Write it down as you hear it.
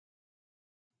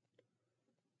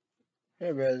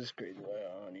Hey, Res, great way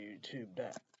on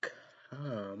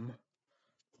YouTube.com.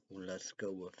 Let's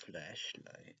go with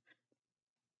flashlight.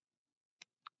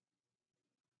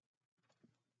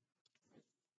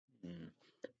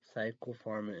 Cycle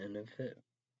Pharma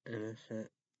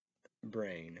Innocent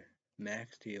Brain.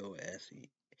 Max DOSAGE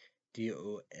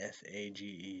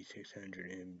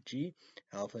 600 mg.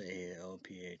 Alpha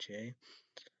ALPHA.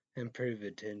 Improve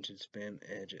attention span.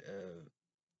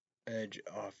 Edge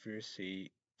offer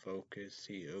C. Focus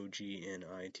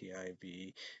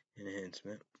COGNITIV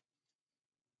enhancement.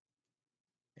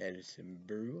 Edison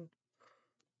Brew.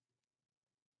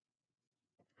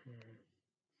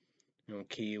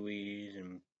 Kiwis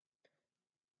and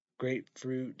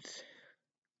grapefruits,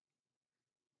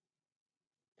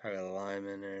 probably lime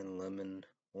in there, lemon,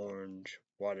 orange,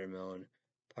 watermelon,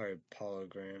 probably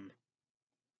polygram,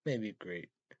 maybe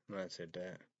grape. I said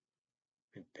that.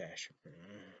 Maybe passion.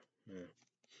 Yeah.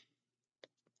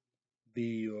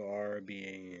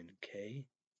 BURBANK.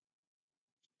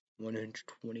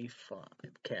 125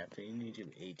 caffeine, needs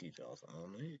an 80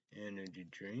 only. Energy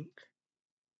drink.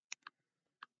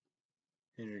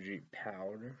 Energy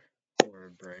powder for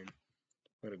a brain.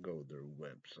 Gotta go with their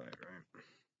website, right?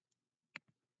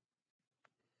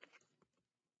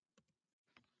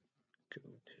 Go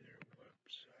to their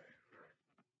website.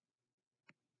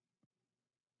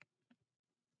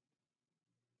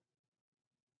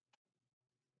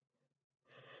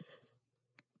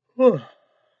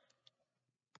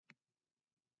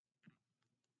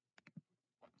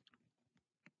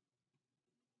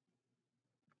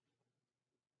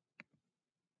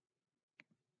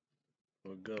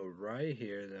 We'll go right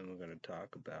here, then we're going to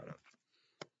talk about it.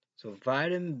 So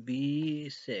vitamin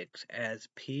B6 as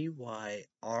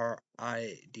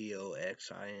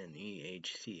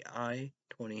PYRIDOXINEHCI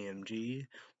 20 mg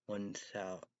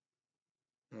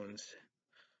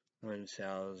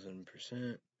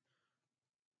 1000%.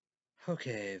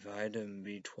 Okay, vitamin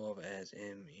B12 as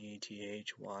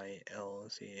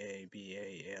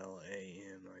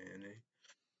METHYLCABALAMINA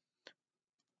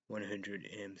 100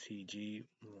 mcg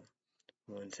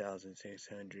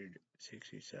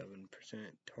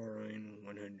 1667%.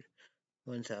 Taurine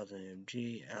 1000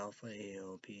 mg. Alpha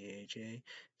ALPHA.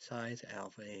 Size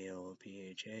Alpha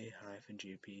ALPHA hyphen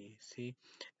GPC.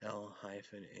 L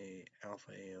hyphen A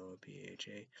Alpha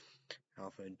ALPHA.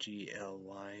 Alpha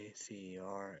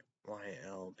GLYCER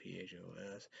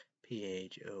YLPHOS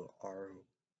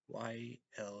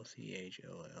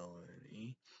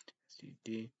PHORYLCHOLNE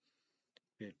STD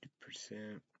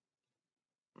 50%.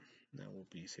 That will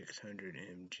be 600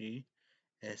 mg.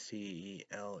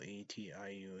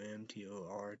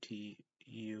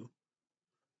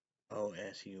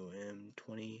 SCELETIUMTORTUOSUM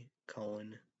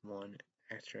 20:1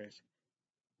 extras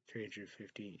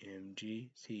 350 mg.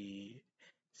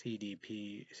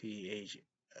 CDP CHOLINE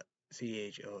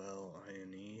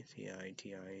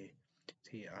CITICOLINE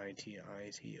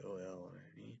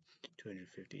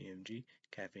 250 mg.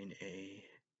 Caffeine A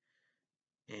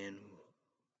and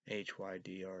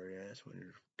HYDRS,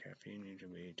 when caffeine needs to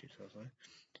be 82 sulfide.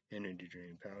 Energy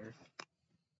drink powder.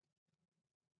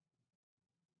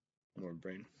 More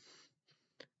brain.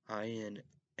 INFINEG.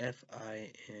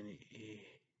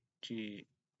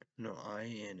 No,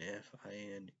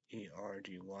 INFINERGY.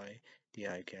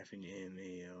 DI caffeine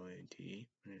MALATE.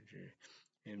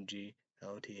 mg.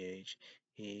 LTH.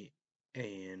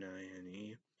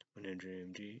 ANINE.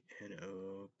 100 mg.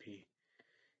 NOOP.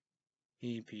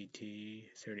 EPT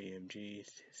 30 mg,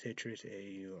 citrus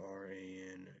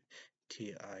AURAN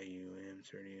TIUM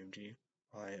 30 mg,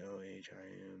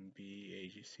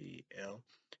 YOHIMBHCL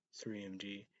 3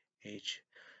 mg,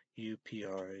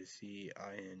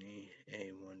 HUPRZINE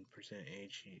A 1%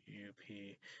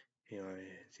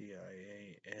 HUPRZIA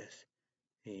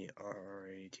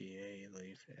SERRATA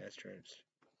leaf extracts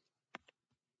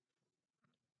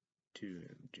 2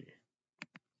 mg.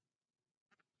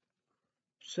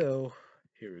 So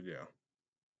here we go.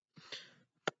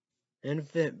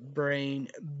 Infant brain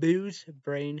boosts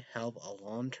brain health, a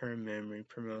long-term memory,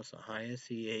 promotes the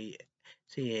highest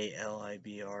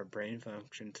CALIBR brain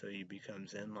function so you become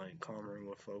zen-like, calmer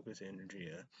with focus,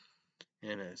 energy,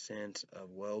 and a sense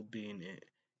of well-being.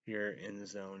 You're in the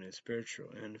zone. Is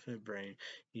spiritual. Infant brain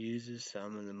uses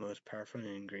some of the most powerful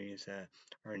ingredients that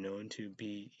are known to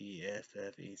be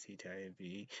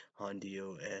ESFECTIV on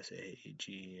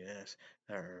DOSAGES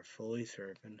that are fully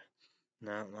servant.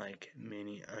 Not like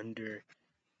many under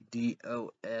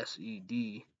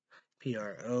DOSED,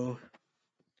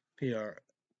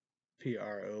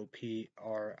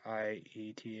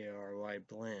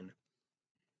 PROPRIETARY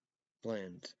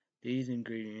blends. These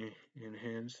ingredients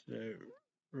enhance the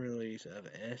release of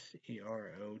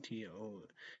serotonin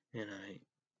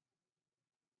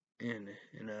and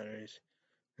others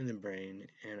in the brain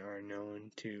and are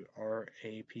known to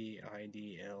rapidly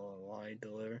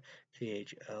deliver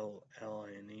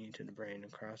chline to the brain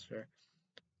across the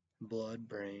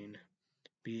blood-brain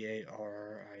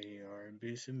BARIER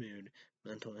boosts mood,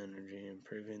 mental energy,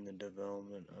 improving the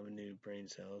development of new brain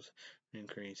cells, and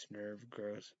increase nerve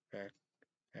growth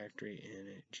factor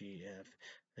NGF,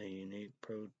 a unique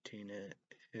protein that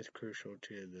is crucial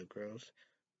to the growth,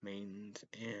 maintenance,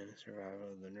 and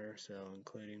survival of the nerve cell,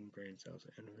 including brain cells.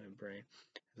 Infant brain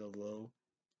has a low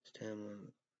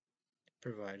stimulant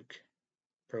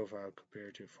profile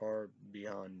compared to far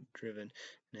beyond driven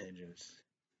edge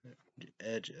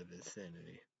of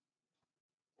insanity.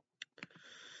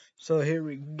 So here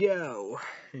we go.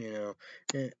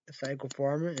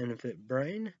 Psychopharma, infant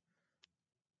brain,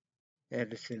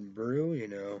 Edison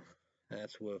brew,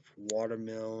 that's with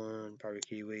watermelon, probably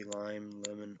kiwi, lime,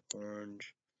 lemon,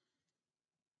 orange,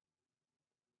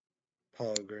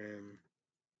 pomegranate,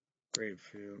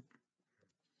 grapefruit.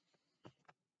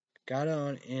 Got it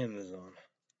on Amazon.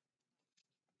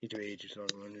 Each page is on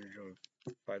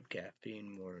 105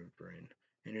 caffeine, more brain,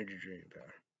 energy drink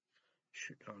power.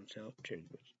 Shoot on sale, change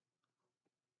this.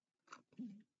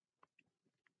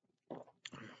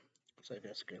 So I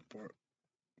guess get for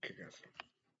kick ass.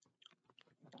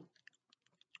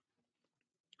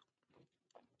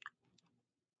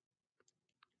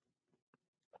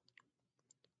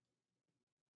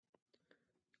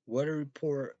 Weather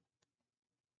report.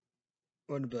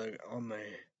 What about on my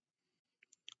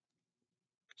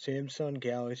Samsung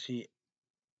Galaxy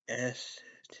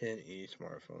S10e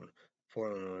smartphone?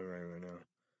 4 Illinois right now.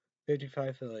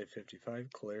 55 LA,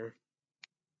 55 clear.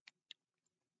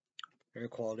 Air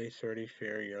quality 30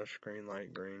 fair, yellowish green,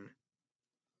 light green.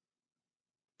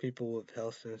 People with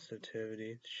health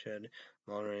sensitivity should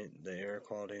monitor the air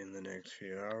quality in the next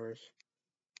few hours.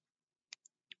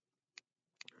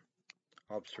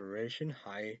 Observation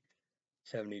high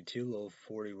 72, low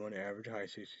 41, average high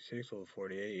 66, low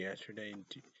 48. Yesterday,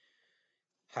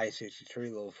 high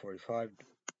 63, low 45,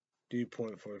 dew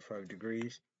point 45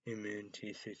 degrees.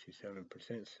 Humidity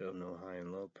 67%, still no high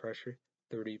and low. Pressure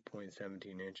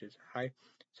 30.17 inches, high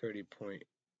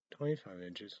 30.25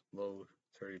 inches, low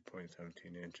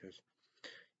 30.17 inches.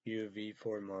 UV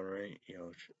for moderate,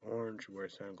 yellowish orange, wear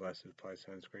sunglasses, apply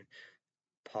sunscreen.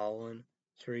 Pollen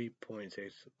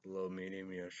 3.6, low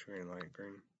medium, yellowish green, light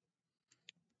green.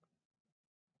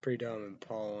 Predominant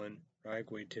pollen,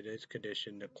 ragweed. Today's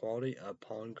condition, the quality of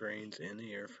pollen grains in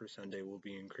the air for Sunday will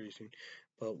be increasing,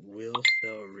 but will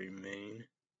still remain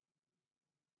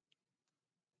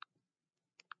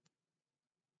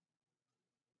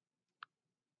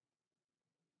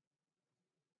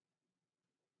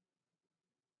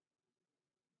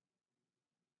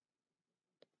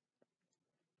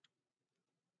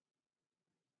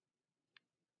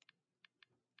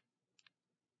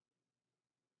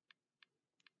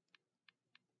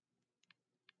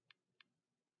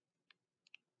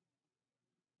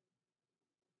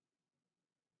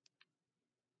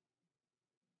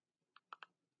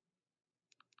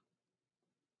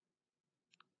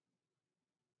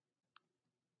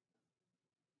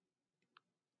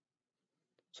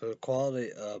So the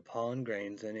quality of pollen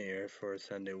grains in the air for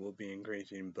Sunday will be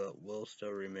increasing, but will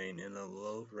still remain in a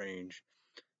low range.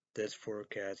 This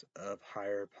forecast of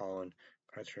higher pollen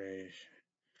concentration is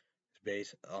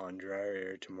based on drier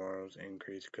air. Tomorrow's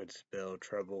increase could spell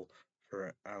trouble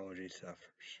for allergy sufferers.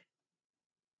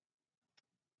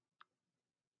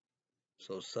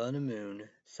 So sun and moon,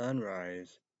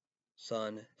 sunrise,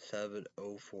 sun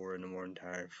 7:04 in the morning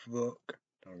time. Fuck,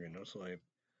 don't get no sleep.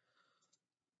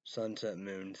 Sunset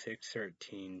moon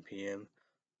 6:13 p.m.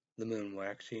 The moon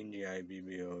waxing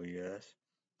GIBBOUS.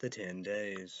 The 10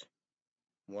 days.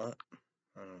 What?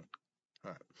 I don't know.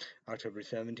 Alright. October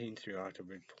 17th through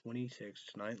October 26th,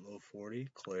 tonight low 40,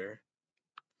 clear.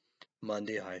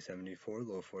 Monday high 74,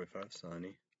 low 45,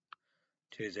 sunny.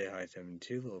 Tuesday high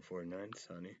 72, low 49,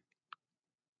 sunny.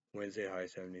 Wednesday high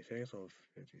 76, low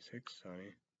 56,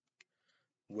 sunny.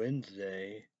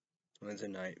 Wednesday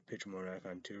night, pitch mode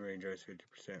icon 2, raindrops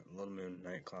 50%, low moon,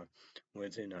 night cloud.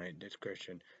 Wednesday night,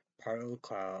 description. Partly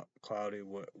cloudy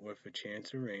with a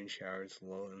chance of rain showers,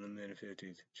 low in the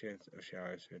mid-50s, chance of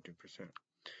showers 50%.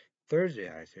 Thursday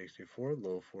high 64,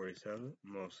 low 47,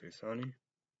 mostly sunny.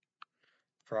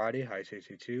 Friday high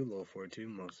 62, low 42,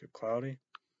 mostly cloudy.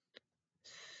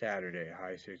 Saturday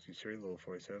high 63, low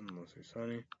 47, mostly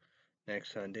sunny.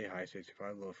 Next Sunday high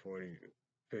 65, low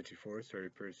 54,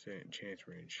 30% chance of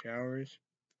rain showers.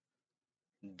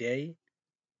 Day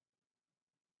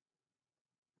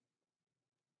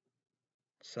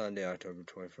Sunday, October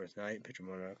 21st night, pitcher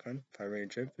motor icon. 5 rain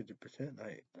trip, 50%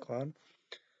 night cloud.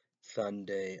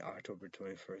 Sunday, October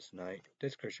 21st night.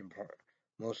 Description part.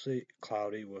 Mostly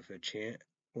cloudy with a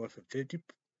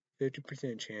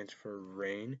 50% chance for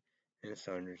rain and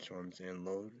thunderstorms and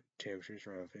low temperatures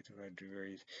around 55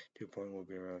 degrees. Dew point will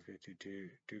be around 52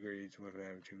 degrees with an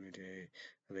average humidity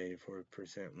of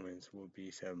 84%. Winds will be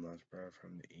 7 miles per hour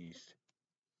from the east.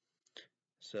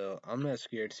 So I'm not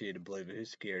scared to see it to believe it.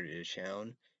 Who's scared is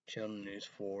Channel News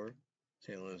 4,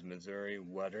 St. Louis, Missouri,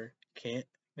 weather, Kent,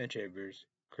 Mitch Abers,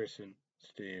 Kristen,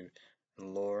 Steve,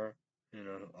 and Laura,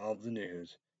 all the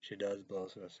news. She does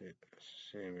both us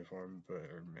same reform, but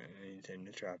anything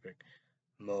the traffic.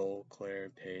 Mo,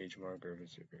 Claire, Paige, Mark, Irvin,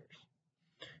 Superiors.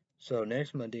 So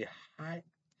next Monday, high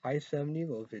 70,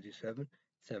 low 57,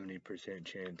 70%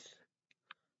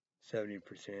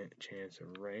 chance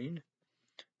of rain.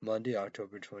 Monday,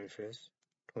 October 25th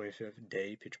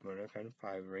day, pitch motor kind of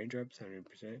 5, raindrop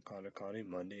 70%, cloudy.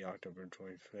 Monday, October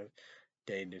 25th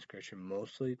day, description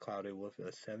mostly cloudy with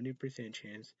a 70%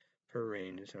 chance for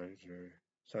rain and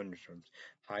thunderstorms.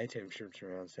 High temperatures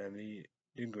around 70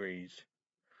 degrees.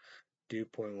 Dew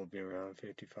point will be around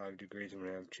 55 degrees and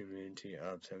average humidity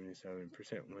of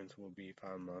 77%. Winds will be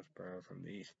 5 miles per hour from the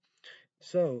east.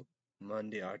 So,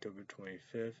 Monday, October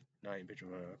 25th, night pitch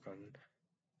motor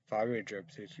 5 rain drip,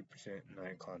 60%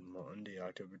 night cloud. Monday,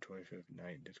 October 25th,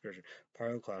 night description.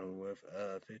 Partly cloudy with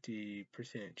a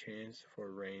 50% chance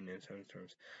for rain and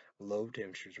thunderstorms. Low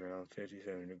temperatures around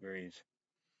 57 degrees.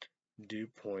 Dew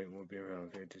point will be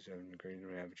around 57 degrees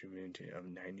and average humidity of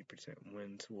 90%.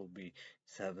 Winds will be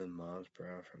 7 miles per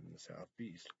hour from the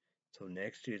southeast. So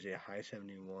next Tuesday, high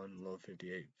 71, low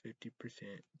 58,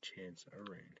 50% chance of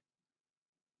rain.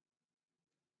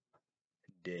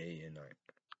 Day and night.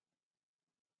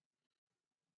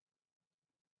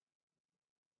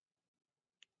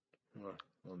 Well,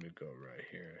 let me go right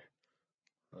here.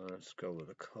 Let's go with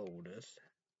the coldest.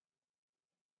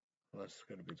 That's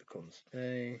gonna be the coldest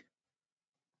day.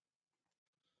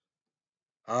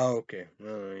 Oh, okay.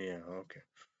 Yeah, okay.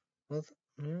 Well,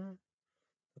 the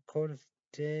coldest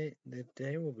day, the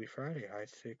day will be Friday, high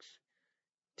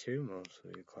 62,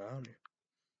 mostly cloudy.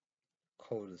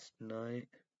 Coldest night,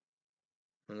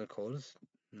 and the coldest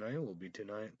night will be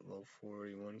tonight, low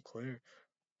 41, clear.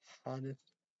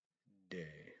 Hottest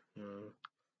day.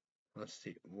 Let's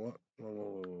see. What?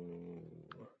 Whoa.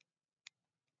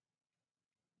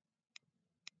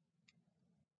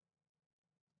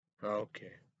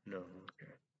 Okay. No,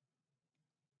 okay.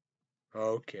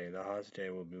 Okay, the hottest day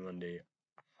will be Monday,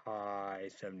 high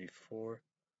 74,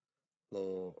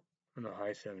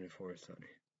 high 74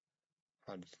 sunny.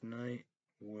 Hottest night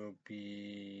will be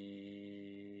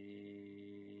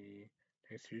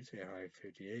next Tuesday, high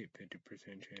 58,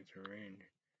 50% chance of rain.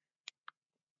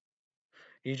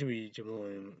 Each of you leave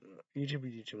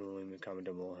a comment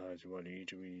down below. How's your weather?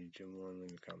 Each of you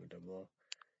leave a comment down below.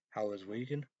 How was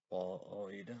weekend? All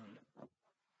you done?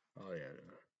 Oh yeah.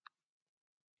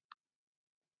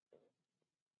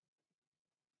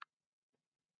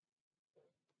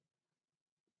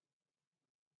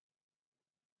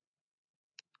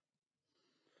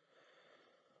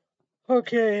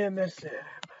 Okay, I missed it.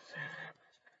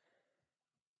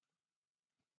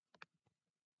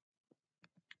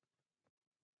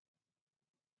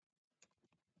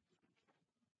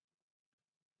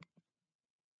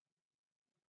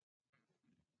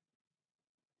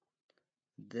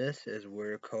 This is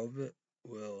where COVID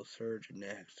will surge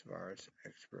next, virus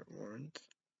expert warns.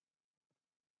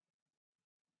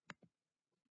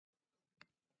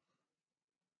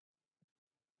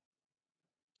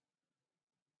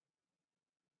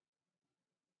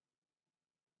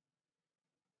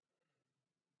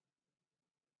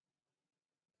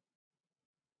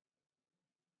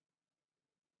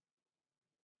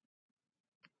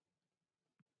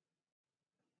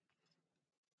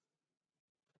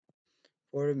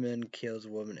 Florida man kills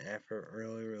woman after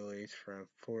early release from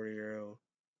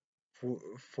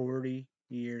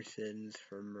 40-year sentence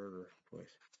for murder.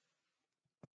 Please.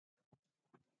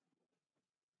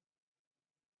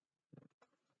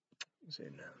 Say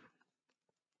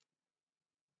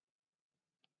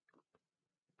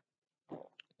no.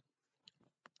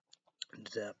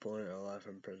 Zeppelin, a life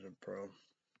in prison pro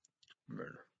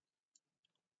murder.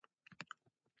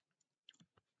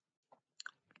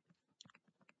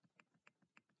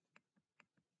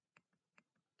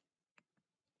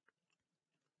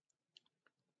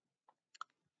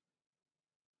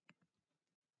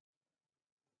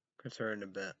 Concerned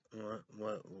about what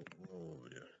will we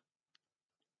do?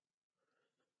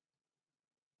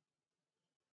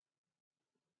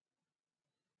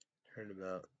 Concerned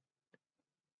about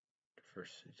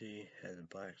First city has a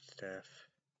black staff.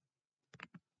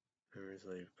 Members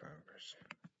leave Congress.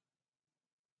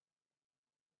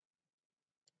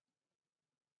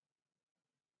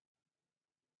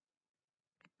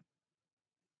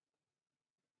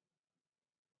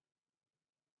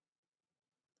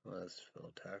 Let's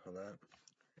tackle that.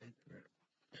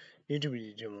 YouTube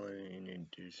YouTube you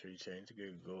need to do 3 seconds to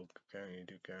get Google account,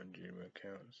 YouTube account, Gmail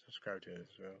account. Subscribe to it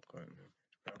as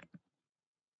well.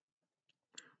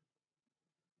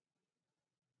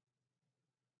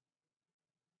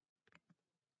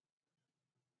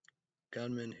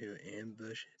 Gunmen who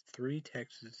ambushed 3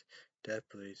 Texas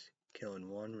deputies, killing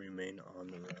 1, remain on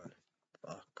the run.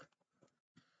 Fuck.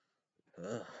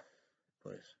 Ugh.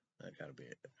 Please. That gotta be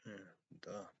it. Yeah.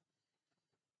 Duh.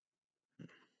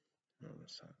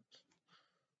 Homicides.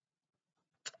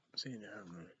 See now,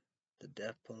 the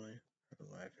death penalty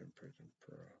or life in prison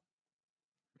parole.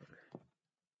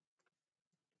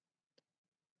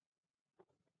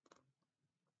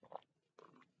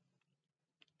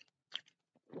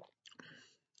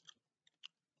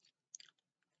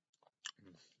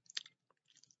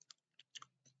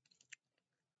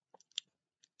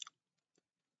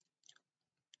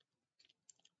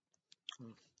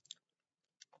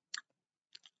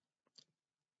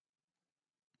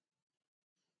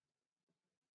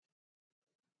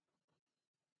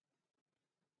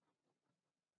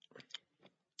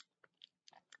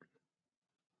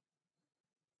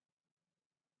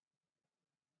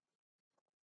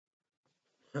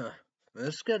 Huh.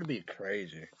 This is gonna be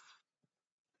crazy.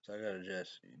 So I gotta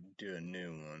just do a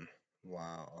new one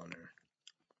while on there.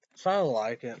 So I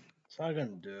like it. So I'm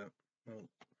gonna do it. Well,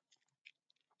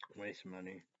 waste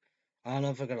money. I don't know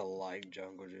if I'm gonna like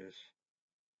Jungle Juice.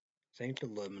 This ain't the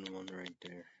lemon one right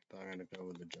there. But I'm gonna go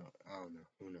with the jungle. I don't know.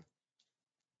 Who knows?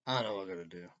 I don't know what I'm gonna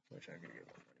do. Wish I could get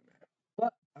my money back.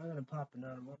 But I'm gonna pop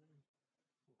another one.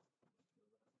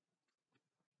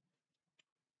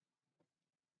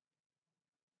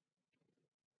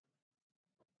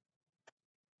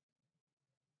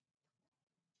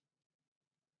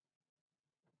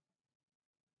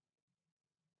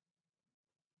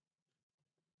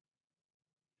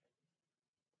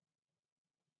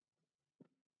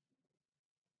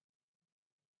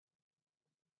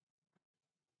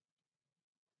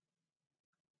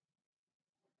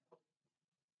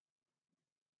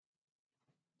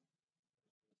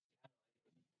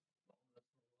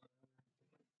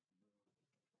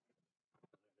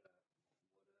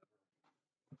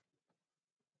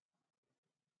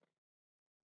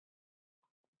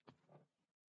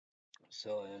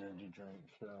 Sell energy drink,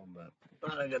 so, but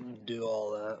I'm not gonna do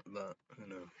all that, but you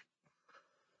know.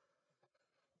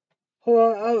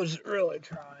 Well, I was really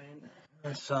trying.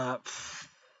 I thought,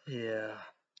 yeah,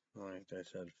 like I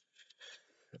said,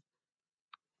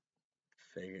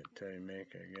 fake it till you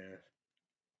make it, I guess.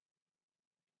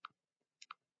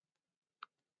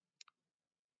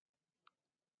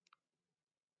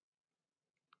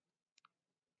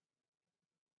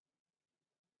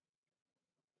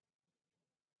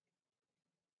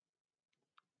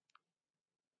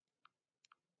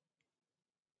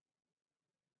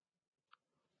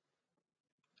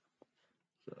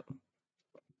 So,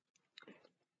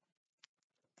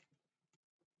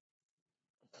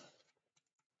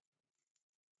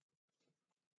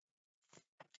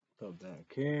 go back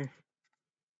here.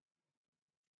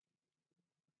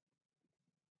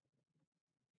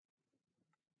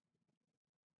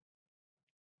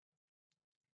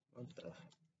 What the?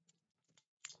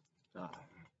 Ah,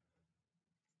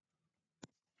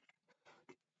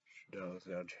 those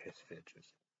are just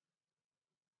pictures.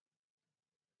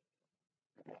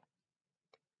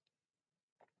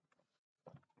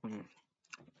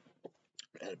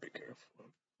 Gotta be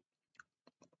careful.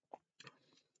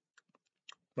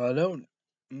 But I don't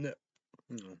know.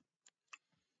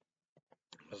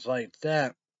 It's like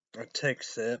that. I take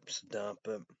sips, dump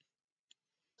it.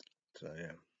 So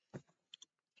yeah.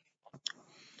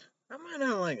 I might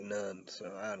not like none,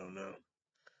 so I don't know.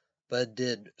 But I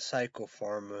did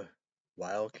Psychopharma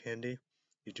Wild Candy.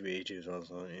 UTBH is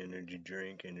also an energy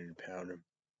drink, energy powder.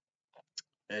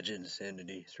 Edge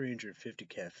Insanity, 350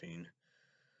 caffeine.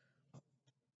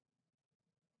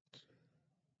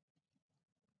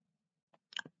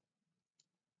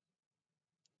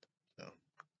 So,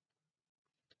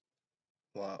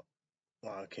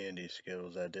 wild candy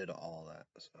Skittles, I did all that.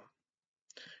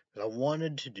 So, I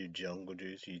wanted to do Jungle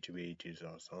Juice, UTBH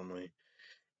sauce only.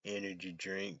 Energy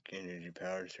drink, energy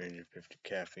powder, 350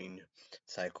 caffeine.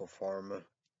 Psychopharma,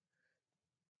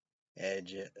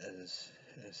 Edge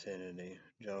Insanity,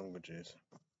 Jungle Juice.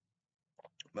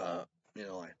 But,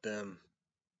 like them,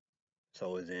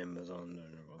 So is Amazon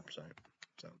on their website.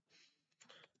 So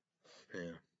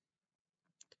yeah.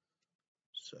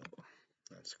 So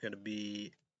that's gonna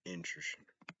be interesting.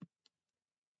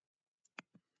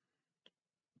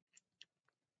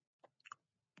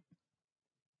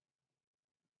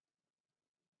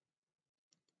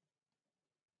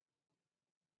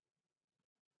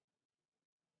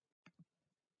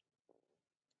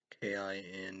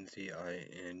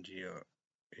 KINZINGER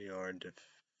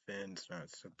defends not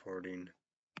supporting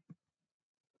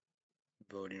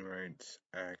Voting Rights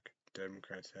Act.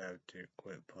 Democrats have to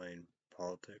quit playing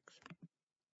politics.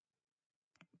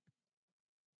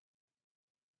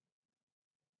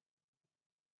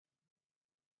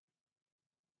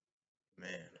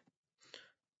 Man.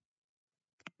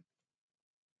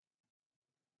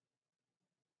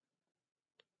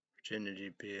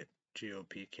 Virginia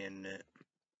GOP candidate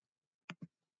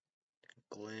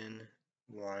Glenn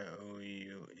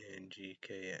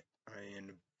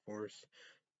Youngkin forced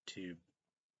to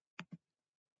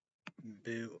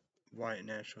boo white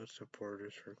national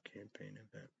supporters for campaign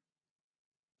event.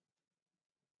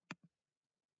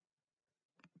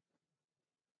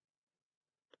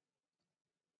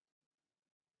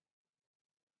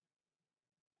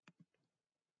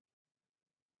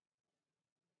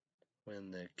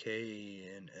 When the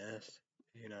KNS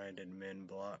United men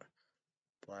blocked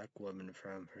black woman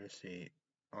from her seat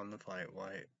on the flight,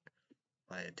 white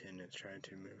flight attendants tried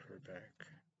to move her back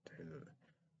to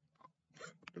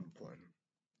the plane.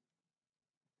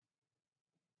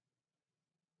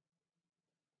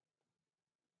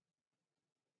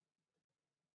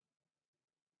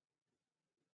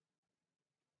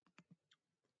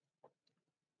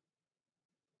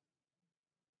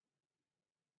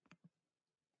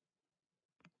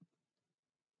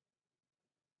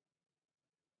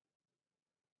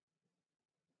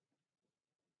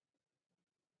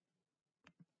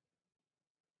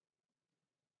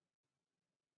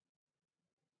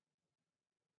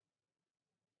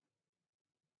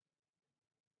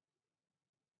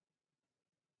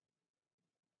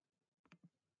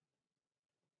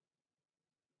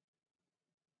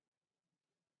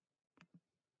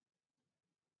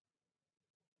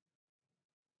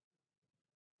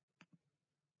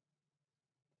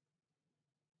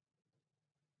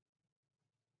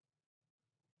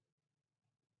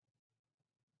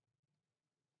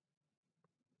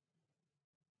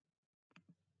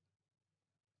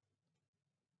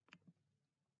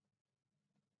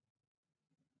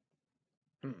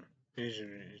 He's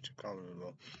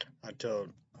commendable. I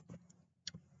told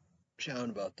Sean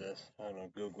about this. I don't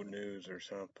know, Google News or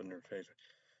something or Facebook.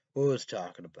 We was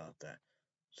talking about that.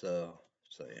 So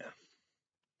yeah.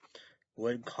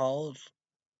 When calls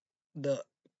the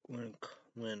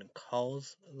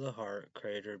heart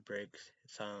crater breaks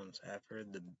silence after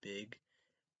the big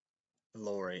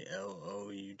Lori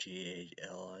LOUGHLINE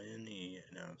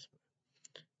announcement.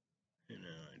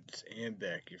 It's Aunt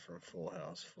Becky from Full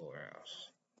House.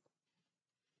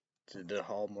 To the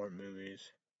Hallmark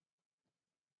movies.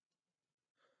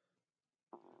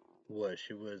 What,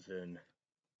 she was in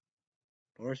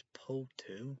North Pole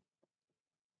too?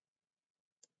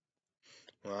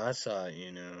 Well, I saw it,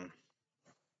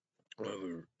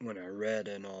 when I read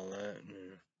and all that,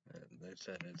 they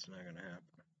said it's not gonna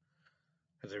happen.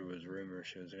 Because there was rumors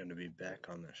she was gonna be back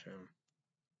on the show.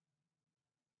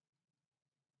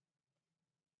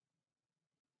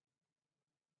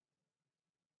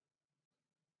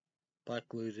 Black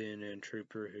Louisiana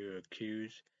trooper who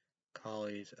accused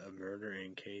colleagues of murder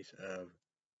in case of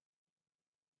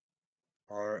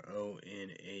Ronald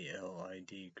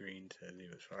Green says he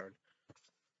was fired.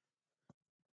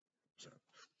 So,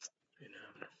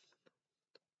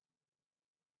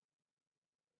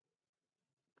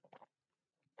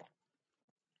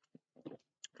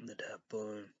 the death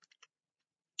blow.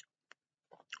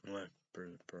 What for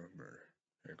murder?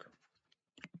 There you go.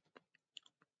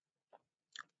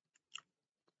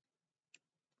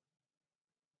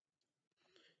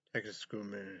 Texas school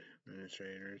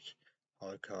administrators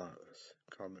Holocaust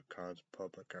comment caused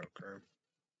public outcry.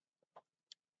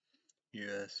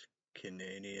 U.S.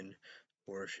 Canadian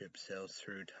warship sails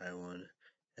through Taiwan.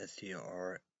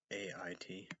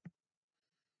 STRAIT.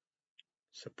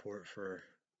 Support for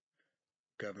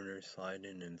governors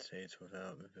sliding in states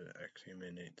without vaccine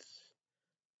mandates.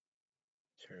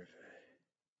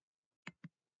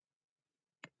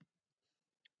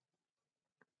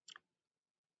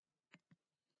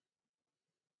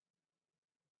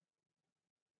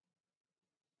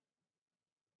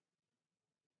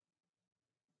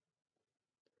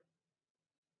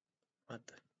 What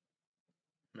the?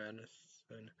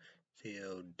 Madison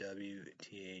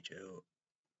COWTHO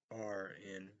are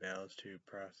in vows to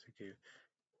prosecute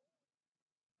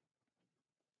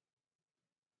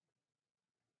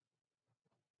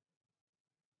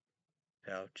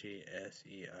Fauci,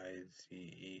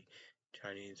 SEIZE,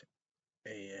 Chinese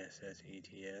ASSETS,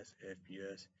 if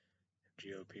US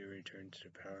GOP returns to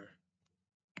power.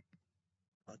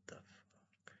 What the fuck?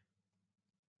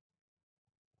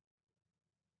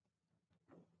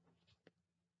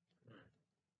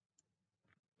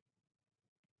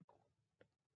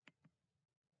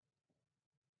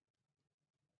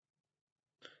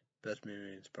 Best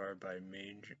movie inspired by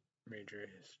major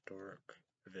historic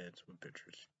events with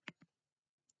pictures.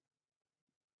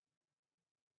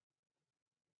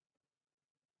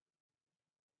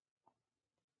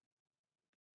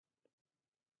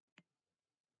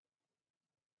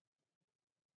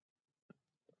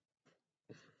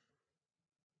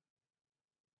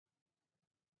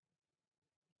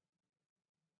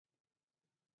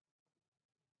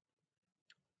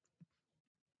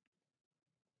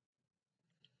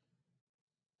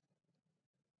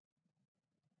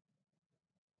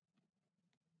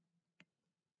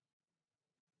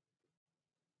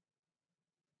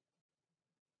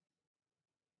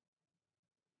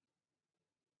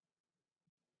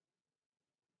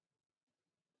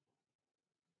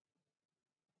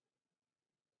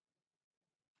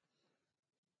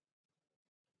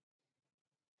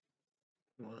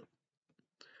 What?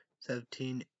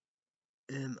 17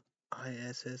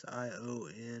 MISSIONARIS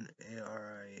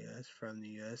from the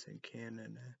US and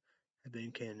Canada have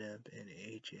been kidnapped, and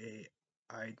HAITIMINISTRY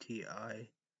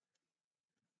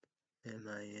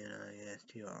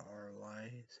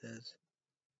says.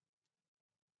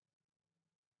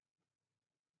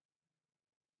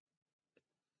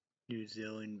 New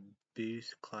Zealand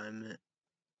boosts climate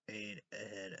aid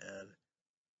ahead of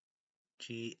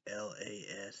GLASGOW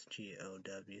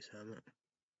summit.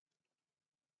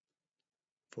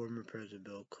 Former President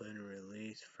Bill Clinton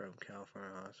released from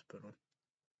California hospital.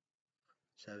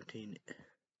 17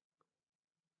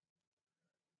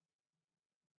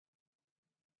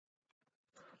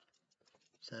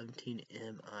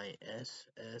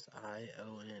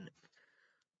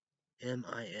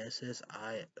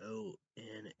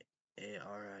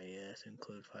 MISSIONARIS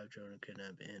include 5 children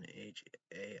kidnapped, and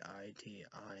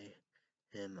HAITIMINISTRY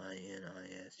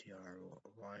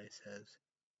says.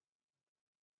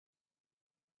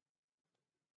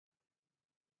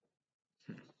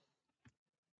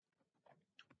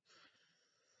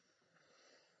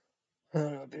 I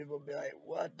don't know, people be like,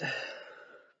 what?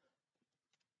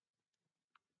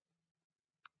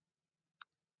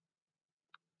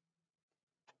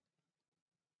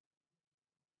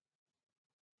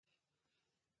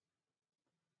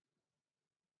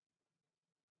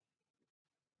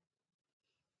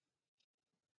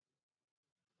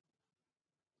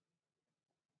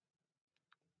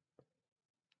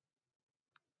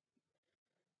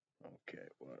 Okay,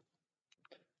 what?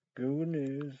 Google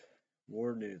News,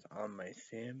 War News on my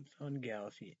Samsung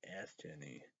Galaxy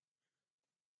S10e.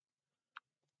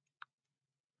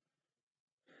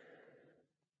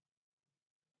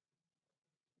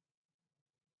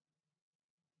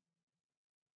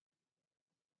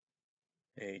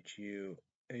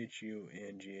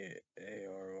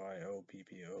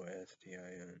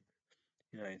 HUNGARYOPPOSTIN.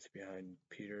 Unites behind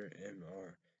Peter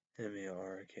MARKIZAY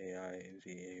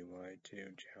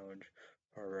to challenge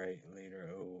far right leader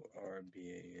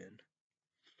ORBAN.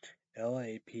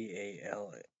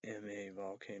 LAPALMA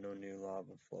volcano, new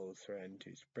lava flows threaten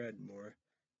to spread more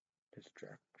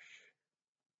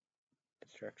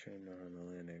destruction on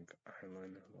Atlantic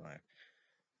island life.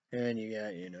 And you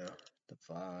got, the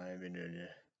 5 and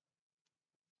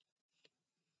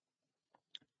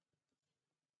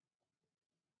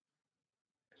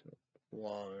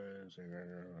waters, we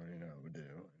do,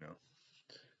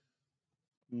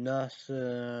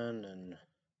 nothing, and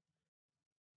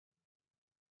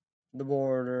the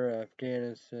border,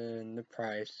 Afghanistan, the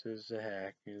prices, the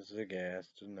hackers, the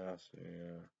gas, the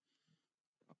nothing,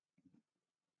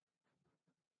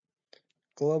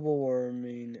 Global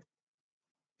warming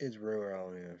is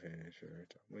real, sure.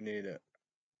 We need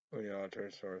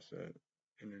alternate source of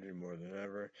energy more than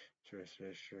ever. Sure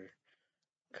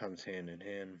comes hand in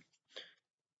hand.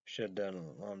 Shut down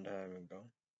a long time ago.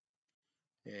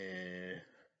 And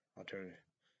alternative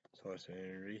source of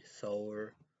energy: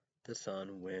 solar, the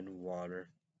sun, wind, water,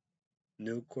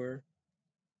 nuclear.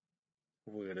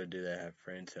 We're gonna do that. Have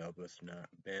friends help us not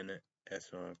ban it.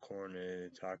 Ethanol, corn.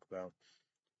 Talk about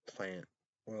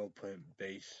oil plant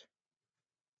base.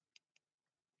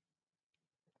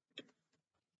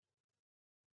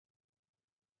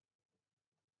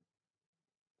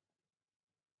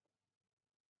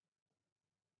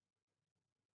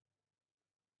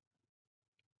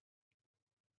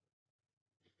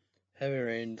 Heavy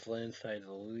rains, landslides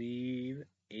leave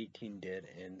 18 dead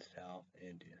in South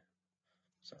India.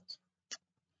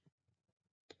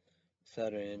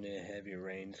 Southern India, heavy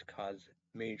rains cause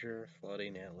major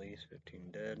flooding, at least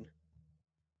 15 dead.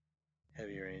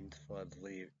 Heavy rains, floods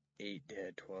leave 8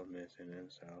 dead, 12 missing in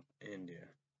South India.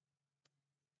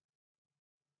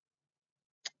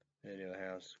 Video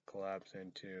house collapsed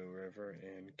into river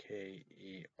in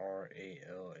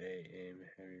Kerala in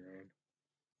heavy rain.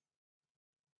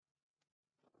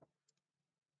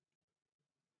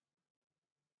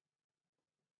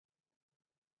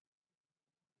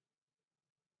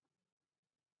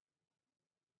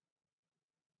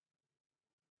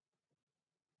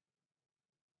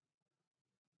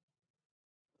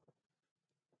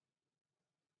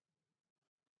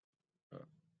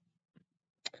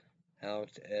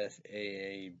 House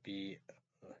SAAB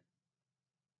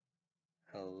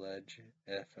alleged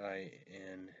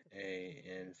FINANCIR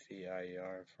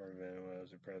for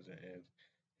Venezuela's president is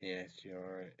the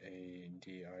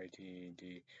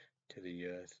extradited to the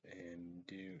U.S. and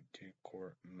due to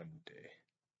court Monday.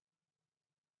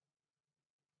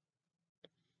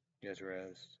 U.S.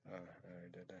 arrest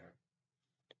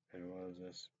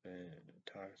Venezuela's been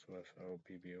talks with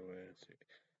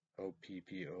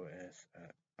OPPOS,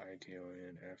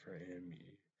 ITON after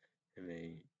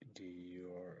MADUROE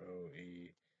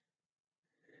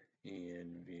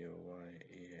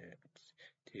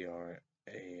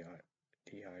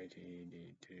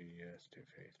ENVOYEXTRADITED to U.S. to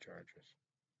face charges.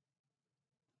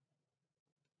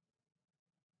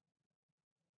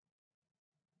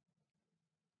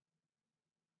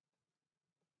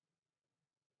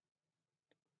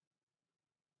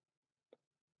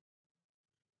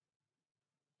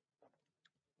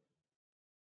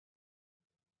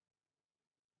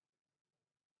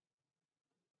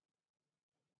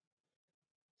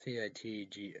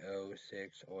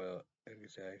 CITGO-6 oil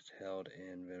execs held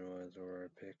in Venezuela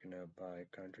are picking up by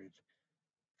country's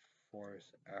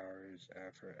force hours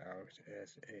after Alex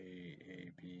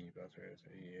SAAB buzzers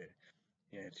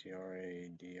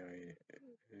ENCRADIN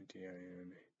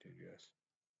to U.S.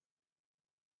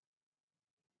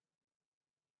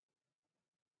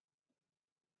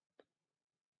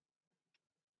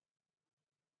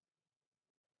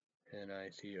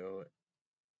 NICOLAS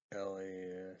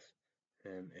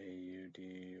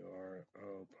MAUDRO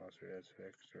Prosperous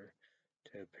Victor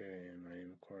to appear in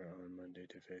Miami court on Monday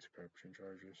to face corruption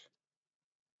charges.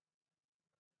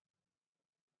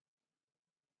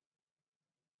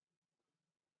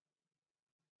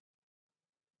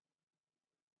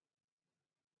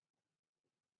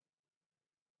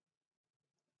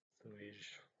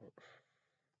 Swedish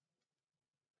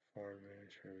foreign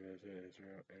minister visit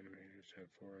Israel and major step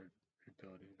forward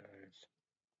rebuilding ties.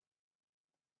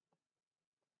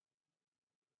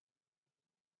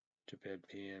 Japan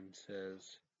PM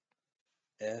says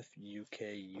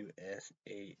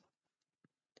FUKUSHIMA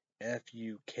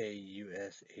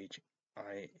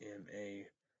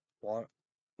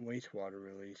wastewater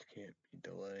release can't be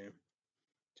delayed.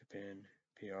 Japan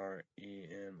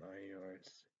PREMIR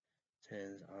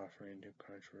sends offering to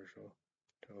controversial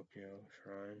Tokyo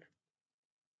shrine.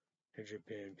 The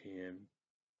Japan PM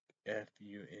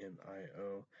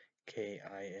FUMIOKISHIDA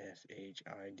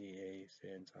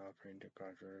sends offering to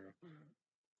controversial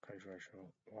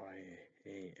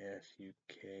YASUKUNI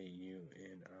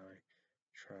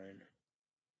shrine.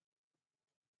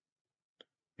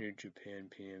 New Japan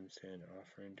PM sent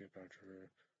offering to controversial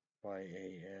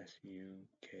YASUKUNI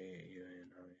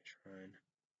shrine.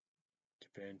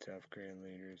 Japan South Korean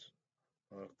leaders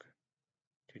look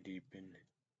to deepen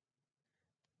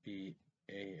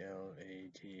BALATRAL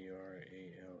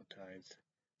ties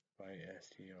by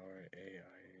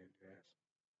STRAINS.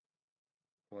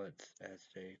 What's at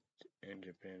stake in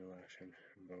Japan election?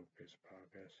 Bogus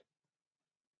podcast.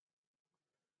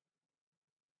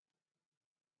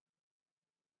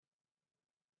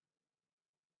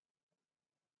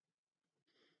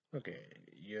 Okay,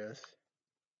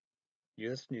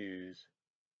 US News.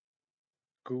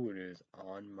 Google News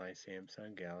on my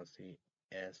Samsung Galaxy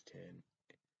S10.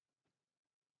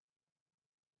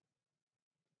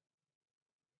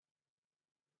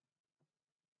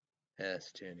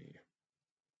 S10e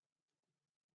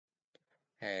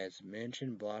has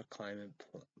mentioned block climate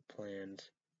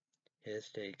plans. His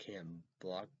state can't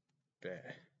block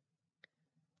back.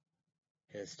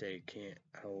 His state can't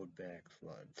hold back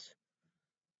floods.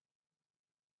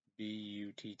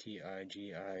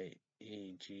 BUTTIGIEG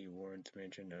warns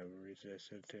mention of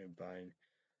resistance to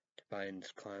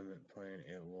Biden's climate plan.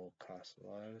 It will cost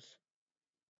lives.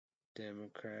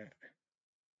 Democrat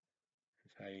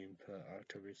fighting put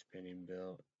October spending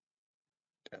bill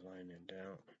deadline in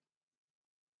doubt.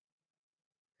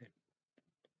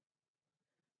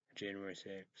 January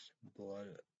 6th, blood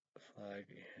flag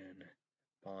and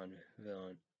Bond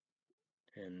villain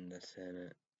in the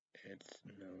Senate. It's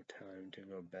no time to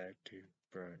go back to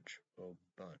brunch, will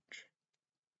bunch.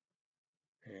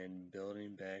 And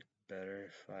building back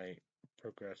better fight,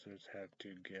 progressives have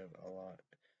to give a lot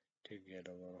to get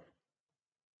a little.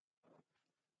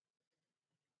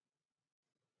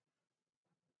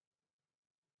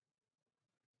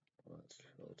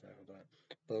 We'll tackle that.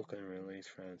 Boatman released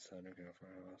from Southern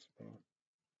California hospital.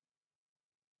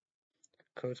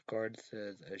 Coast Guard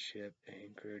says a ship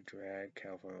anchored dragged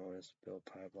California oil spill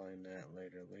pipeline that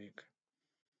later leak.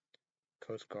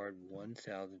 Coast Guard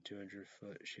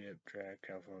 1,200-foot ship dragged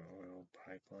California oil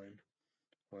pipeline.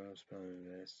 Oil spill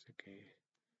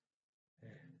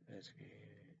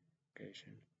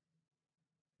investigation.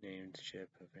 Named ship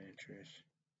of interest.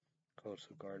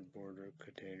 Coastal Guard border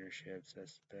container ship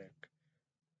suspected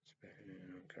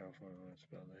in California oil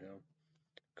spill the Hill.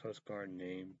 Coast Guard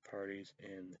named parties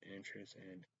in interest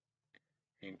and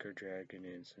anchor dragging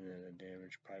incident that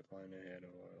damaged pipeline ahead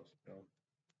of oil spill.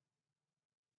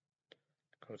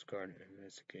 Coast Guard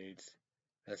investigates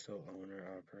vessel owner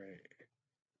operate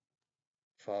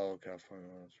follow California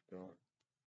oil spill.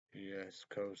 U.S.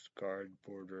 Coast Guard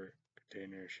border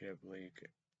container ship leak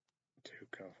to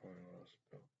California oil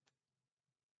spill.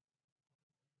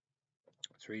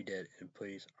 3 dead and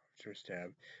police officer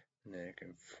stabbed in the neck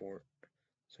in Fort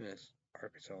Smith,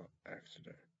 Arkansas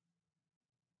accident.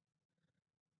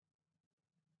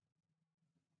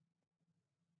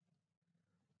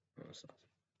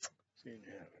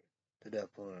 The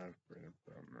death penalty of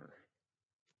murder.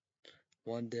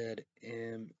 1 dead,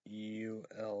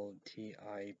 MULTIPLE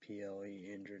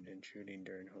injured in shooting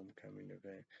during homecoming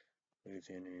event,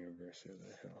 Louisiana University of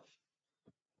the Hill.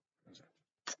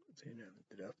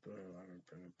 The death penalty of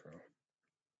pro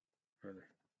murder.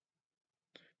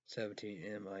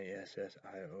 17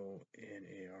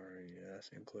 MISSIONARES,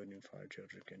 including 5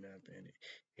 children kidnapped, and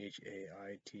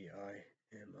HAITI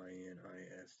MINISDRY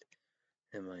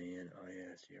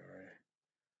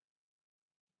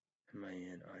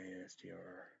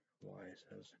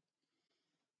says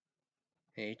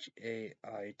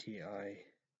HAITI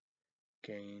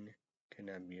gain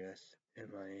kidnapped US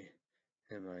MISSIONRY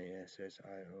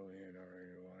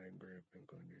group,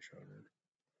 including children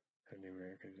of the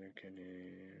Americans and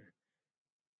Canadian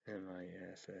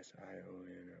MISSIONARES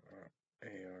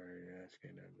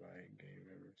kidnapped by gang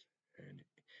members, and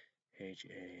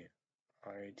HAITI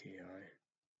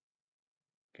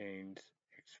gains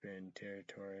expand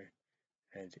territory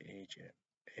as HAITI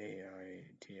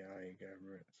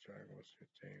government struggles to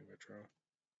stay in control.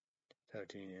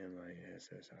 17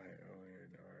 MISSIONRES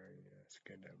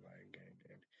kidnapped by gang,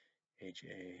 and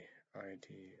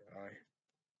HAITI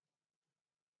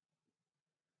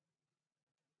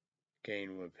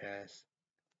gain would pass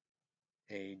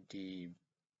ABDUCTIN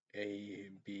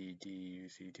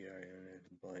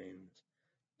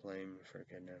blame for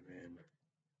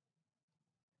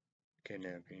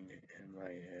kidnapping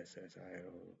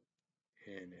MISSIONARES.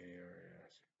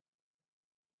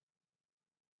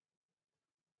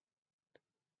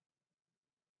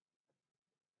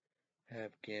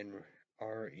 Afghan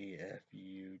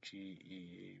REFUGE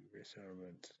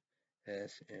resettlements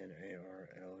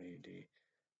SNARLED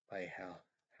by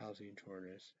housing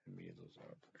tourists and measles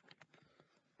outbreak.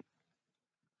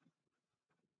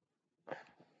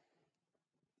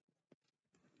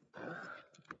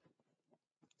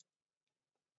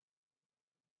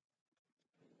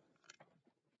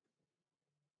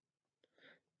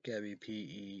 Gabby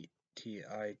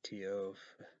PETITO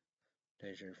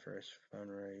Nation First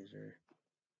fundraiser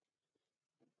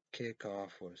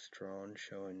kickoff was strong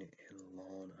showing in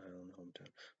Long Island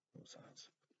hometown. Both sides.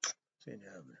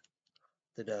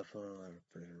 The death penalty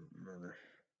for murder.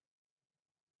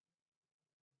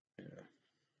 Yeah.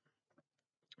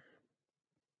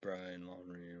 Brian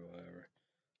Laundrie or whatever.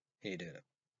 He did it.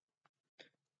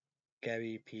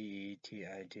 Gabby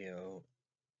PETITO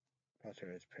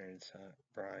after his parents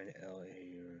Brian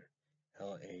LAUNDRE.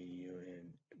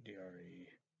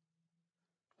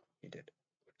 He did it.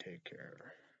 Take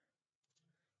care.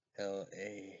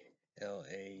 LAUNDRES.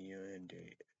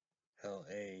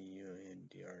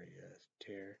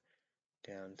 Tear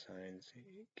down signs.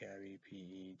 Gabby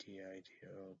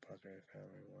PETITO positive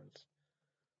family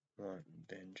want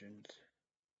vengeance.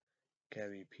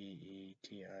 Gabby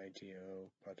PETITO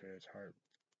positive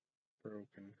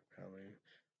heartbroken family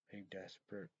make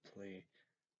desperate plea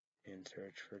in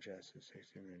search for justice.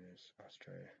 60 Minutes,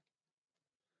 Australia.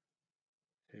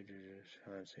 Fugitives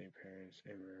fiancé parents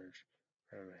emerge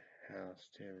from house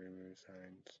to remove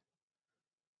signs.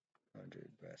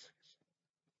 100 baskets.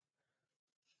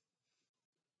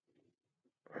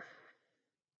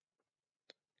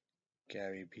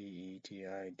 Gabby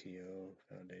PETITO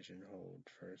Foundation hold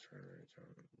first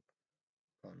fundraiser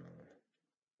on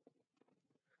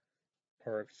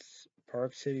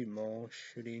Park City Mall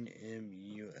shooting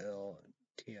MULTIPLE.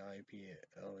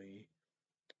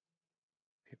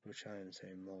 People try and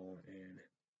say mall and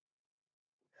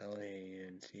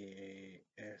LANCASTRPA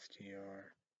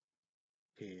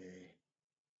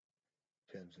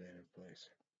films in place.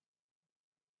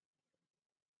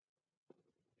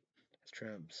 As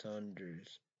Trump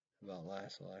Saunders about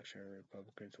last election,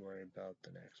 Republicans worry about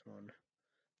the next one.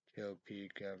 GOP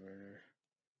Governor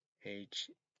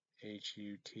HUTCHINSON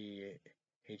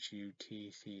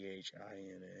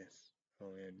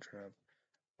Trump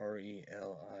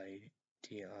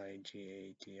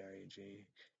RELITIGATIG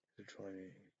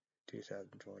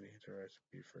 2020 the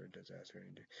recipe for disaster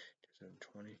in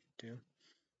 2022.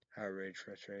 Outraged,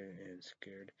 frustrated, and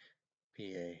scared,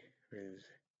 PA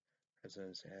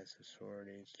residents asked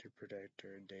authorities to protect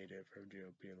their data from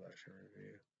GOP election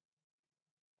review.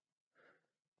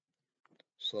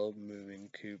 Slow-moving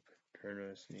coup.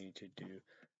 Journalists need to do a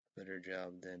better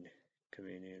job than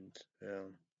comedians.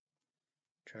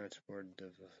 Transport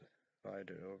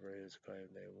divided over his claim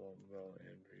they won't vote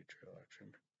in future election.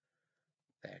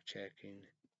 Fact-checking.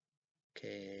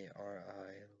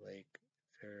 KARI Lake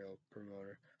serial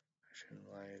promoter action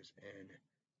lies and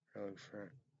rogue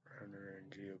front runner and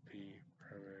GOP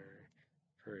primary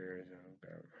for Arizona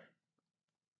governor.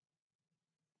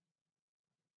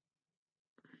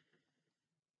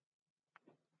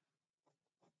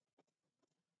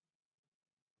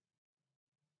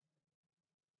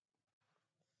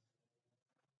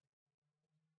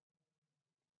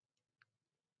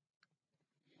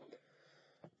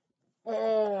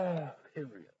 Oh, here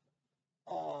we go.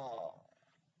 Oh,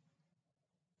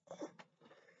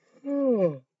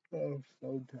 I'm so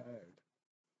tired.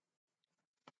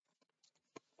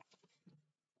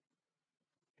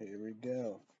 Here we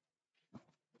go.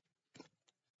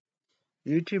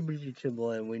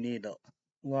 YouTube, and we need a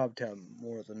laptop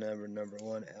more than ever. Number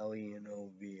one,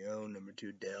 Lenovo. Number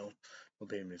two, Dell. Will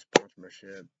pay me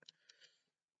sponsorship.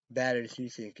 Battery,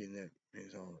 she's thinking that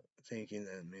means all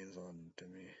to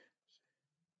me.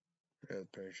 Really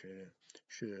appreciate it.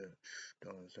 Should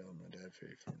don't tell my dad for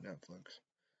Netflix.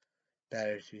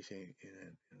 Battery, she's thinking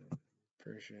that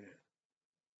appreciate it.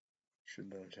 Should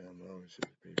don't tell my own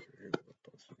pay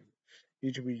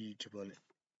for YouTube on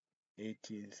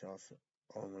 18 South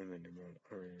Unlimited.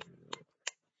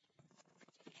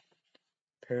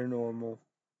 Paranormal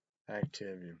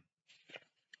Activity.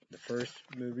 The first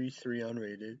movie 3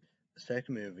 unrated. The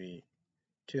second movie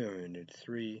 2 unrated.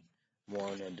 3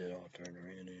 1 I did all time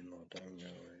rated a long time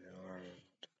ago.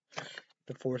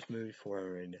 The fourth movie 4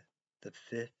 unrated. The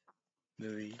fifth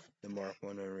movie The Mark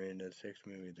 1 unrated. The sixth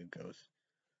movie The Ghost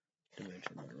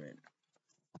Dimension unrated.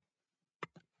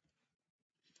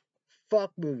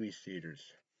 Fuck movie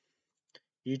theaters.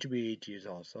 YouTube AT is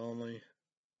also only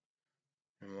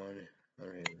and one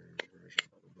unrated version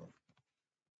of the book.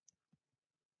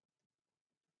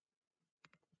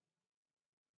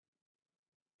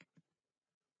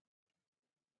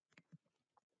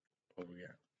 What we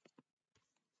got?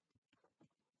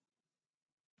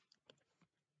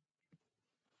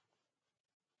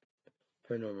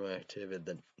 Paranormal Activity.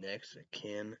 The next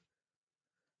can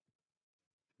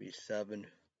be 7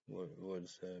 was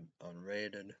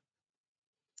unrated.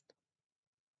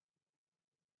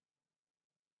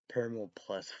 Paramount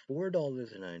Plus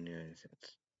 $4.99.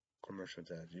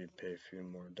 Commercials ads. You'd pay a few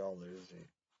more dollars and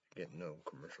get no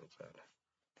commercials ad.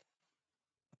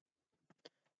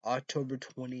 October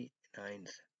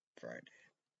 29th, Friday.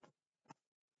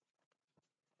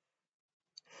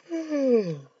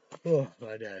 Oh,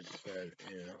 my dad said,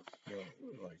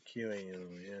 like queuing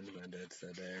in, my dad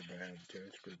said everybody had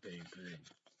to script A group.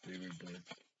 Baby boys,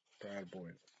 proud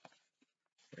boys.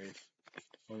 Race,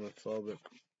 homophobic,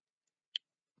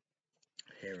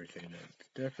 everything that's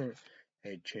different.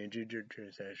 Hey, changing your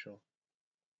transsexual,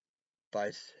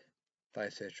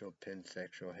 bisexual,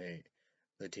 pansexual, hate.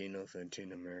 Latinos,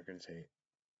 Latino Americans hate.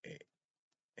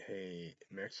 Hey,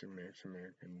 Mexican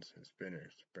Americans,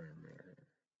 Hispanics,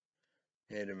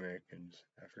 Native Americans,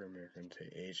 African Americans,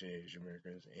 Asian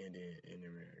Americans, Indian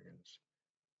Americans,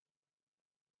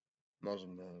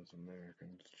 Muslim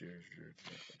Americans, Jewish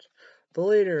Americans. The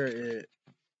leader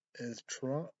is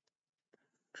Trump,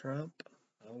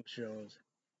 Alex Jones,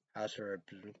 House of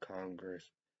Representatives, Congress,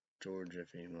 Georgia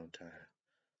female tie,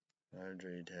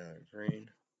 Marjorie Taylor Greene,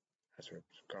 House of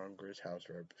Representatives, Congress, House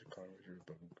of Representatives, Congress,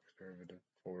 Republican Conservative,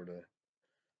 Florida,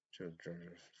 Georgia,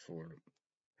 Florida,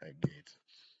 at Gates.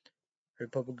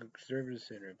 Republican Conservative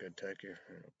Senator Kentucky,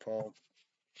 Paul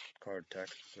Card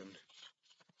Texan.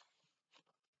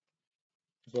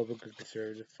 Republican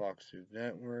Conservative Fox News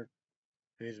Network,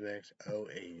 Newsmax,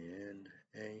 OAN,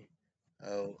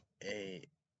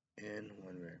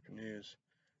 One American News,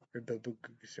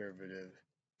 Republican Conservative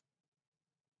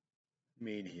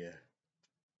Media,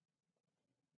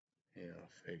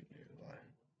 fake news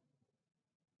line.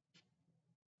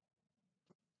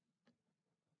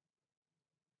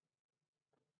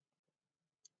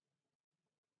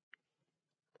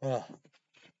 Oh.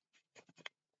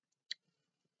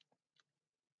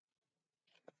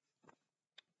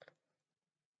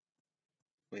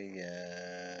 We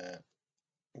got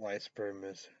white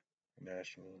supremacists,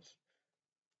 nationals,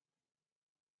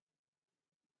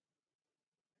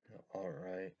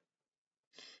 alt-right,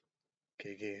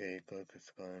 KKK, Ku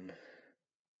Klux Klan.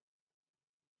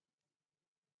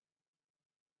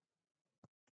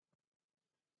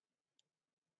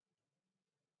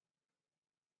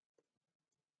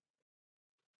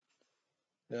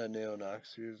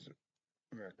 Neo-Nazis,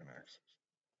 American Axis.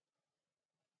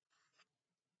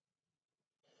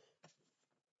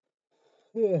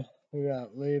 We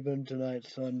got leaving tonight,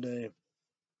 Sunday.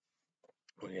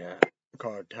 We got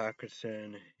Carl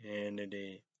Tuckerson,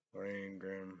 Hannity,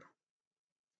 Ingram.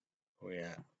 We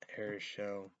got Harris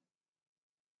Show.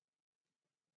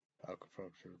 Falcon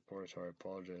Folks reports, I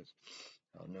apologize.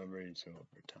 Outnumbering, so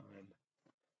over time.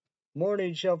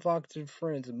 Morning Show, Fox and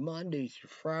Friends, Monday through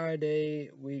Friday,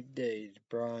 weekdays.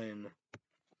 Brian.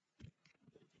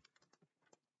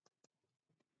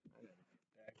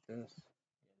 Back this.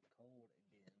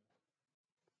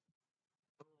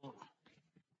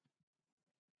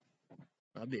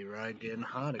 I'll be right getting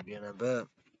hot again, I bet.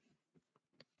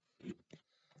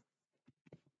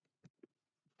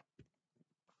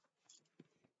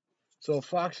 So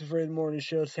Fox and Friends Morning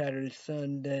Show, Saturday,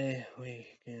 Sunday,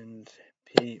 weekends.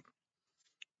 Pete,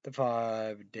 The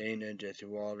Five, Dana, Jesse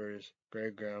Walters,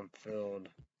 Greg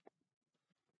Groundfield.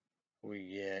 We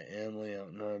get Emily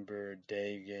Outnumbered,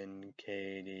 Dagan,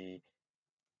 Katie,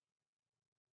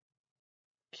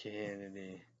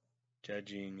 Kennedy,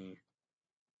 Judgini.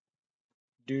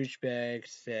 Douchebag,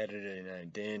 Saturday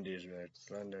night. Dan Douchebag,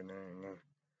 Sunday night.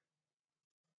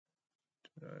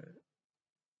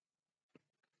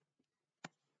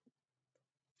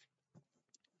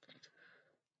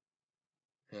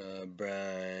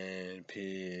 Brian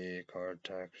P.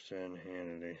 Cartaxon,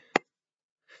 Hannity.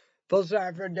 Full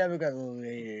side for Democrat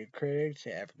critics,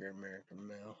 African American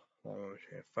male.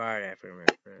 Fired African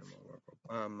American male.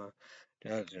 Obama.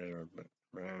 Johnson,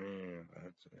 Brown,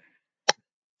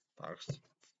 Fox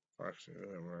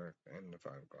doesn't work, and the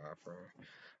 5 o'clock for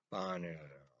Bonnie.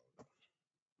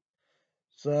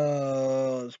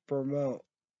 So let's promote.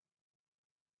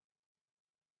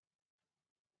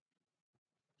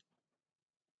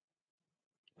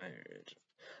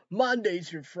 Mondays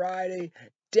through Friday,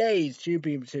 days 2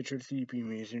 p.m. Central, 3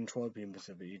 p.m. Eastern, 12 p.m.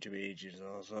 Pacific. Each of ages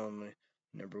also only.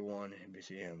 Number 1,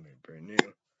 NBC Hamlet, brand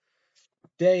new.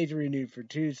 Days renewed for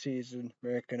 2 seasons.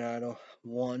 American Idol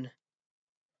 1.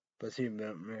 But see,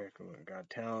 American Got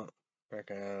Talent.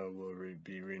 American Idol will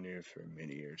be renewed for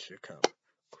many years to come.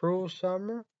 Cruel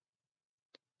Summer,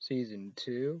 season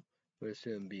 2 will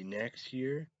soon be next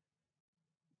year.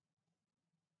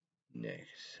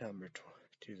 Next summer,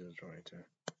 2022.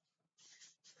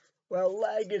 Well,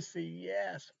 Legacy,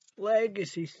 yes.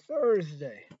 Legacy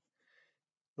Thursday.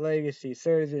 Legacy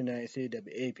Thursday night,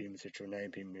 CW 8 p.m. Central,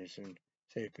 9 p.m. Eastern,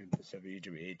 6 p.m. Pacific.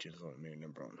 YouTube is on there,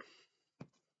 number 1.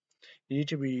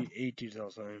 YouTube 8 is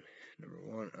also number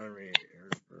 1 unrated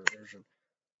version.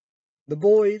 The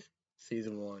Boys,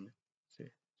 season 1.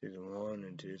 Season 1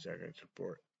 and 2 second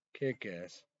support. Kick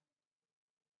ass.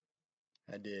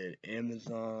 I did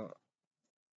Amazon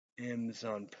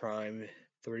Prime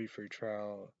 3 free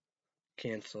trial.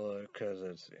 Cancel it because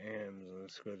it's Amazon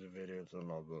exclusive videos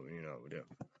and all, but we do.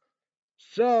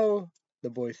 So, The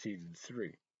Boys season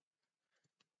 3.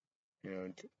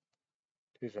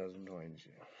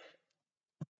 2022.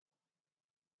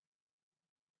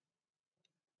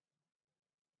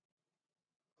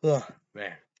 Oh,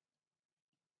 man.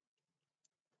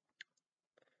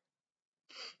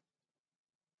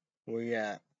 We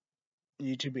got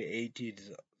YouTube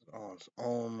 18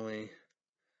 only.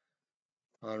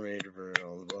 Unrated for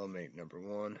well make number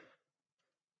 1.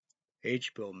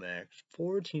 HBO Max,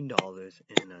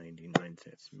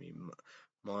 $14.99.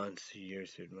 Months,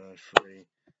 years, months free.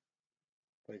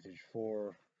 PlayStation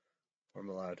 4 or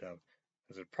my laptop.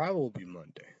 Because it probably will be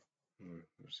Monday.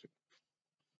 We'll see.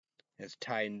 It's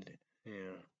Titan,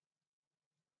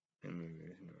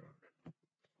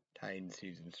 Titan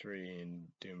season 3 and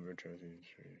Doom Retro season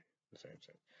 3. Same.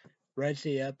 Red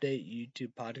Sea Update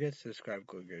YouTube podcast. Subscribe,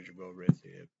 click your Red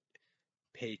Sea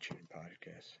Patreon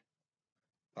podcast.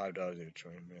 $5 every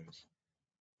 20 minutes.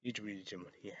 Each week,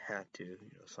 you have to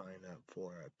sign up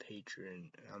for a Patreon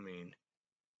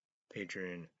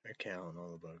account.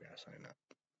 All above gotta sign up.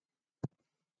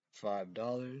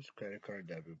 $5 credit card,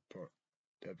 debit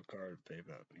card,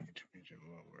 PayPal. Each region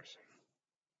will worse.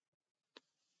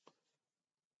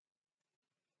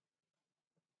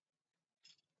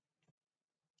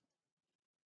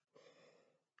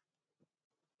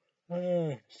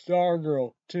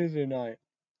 Stargirl Tuesday night.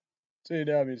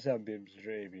 CW 7 p.m.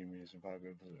 AB Music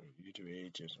Popular YouTube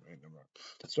ages right number.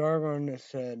 Stargirl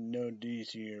said no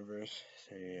DC Universe.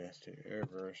 Say yes to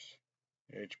Airverse.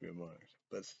 HBO Max.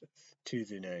 But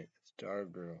Tuesday night.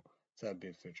 Stargirl 7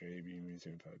 p.m. AB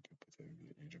Music Popular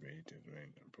YouTube ages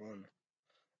right number 1.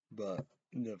 But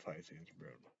the fight scene's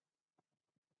brutal.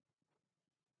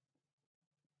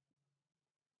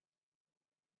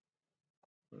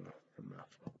 I'm not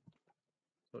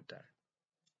so tired.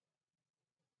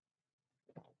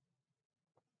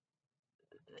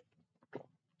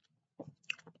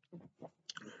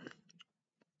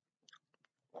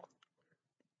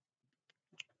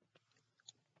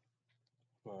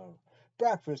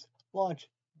 Breakfast, lunch,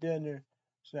 dinner,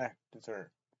 snack,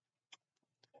 dessert.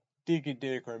 Deacon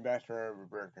Dairy Queen, Bachelor over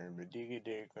Burger, but Deacon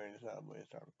Dairy Queen is not way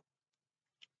to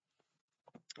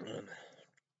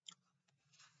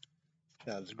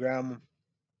That's grandma.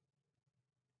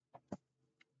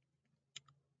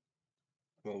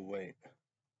 Oh wait.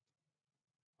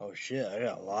 Oh shit, I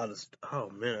got a lot of stuff. Oh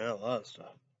man, I got a lot of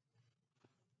stuff.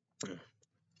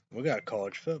 We got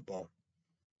college football.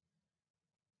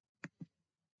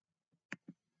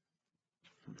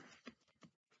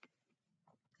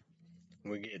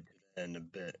 We get to that in a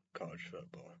bit. College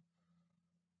football.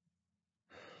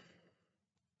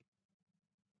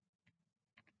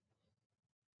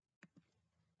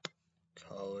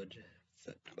 College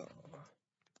football.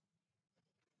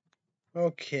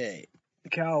 Okay.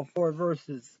 Cal 4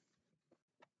 versus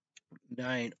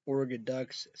 9 Oregon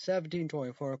Ducks.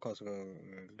 17-24 close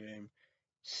game.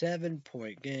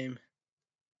 7-point game.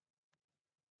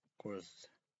 Of course,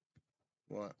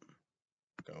 what?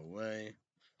 Go away.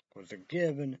 Of course, they're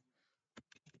given.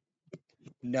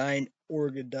 9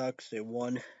 Oregon Ducks. They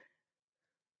won.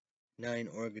 9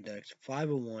 Oregon Ducks.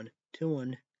 5-1.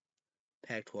 2-1.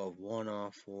 Pac-12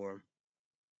 1-off for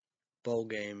bowl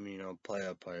game,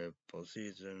 playoff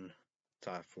postseason,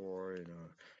 top 4,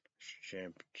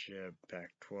 championship,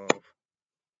 Pac-12.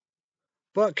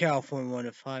 But California won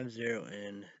at 5-0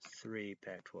 and 3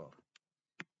 Pac-12.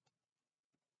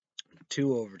 2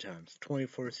 overtimes.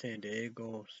 24 San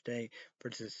Diego State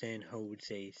versus San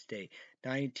Jose State.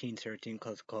 19-13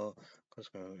 close game.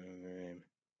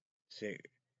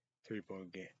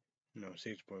 3-point game. No,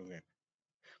 6-point game.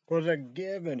 Of course, they're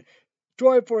given.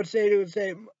 24 San Diego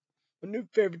State, a new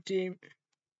favorite team.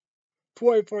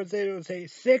 24 San Diego State,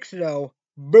 6-0.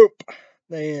 Boop.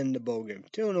 They end the bowl game.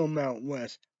 2-0 Mountain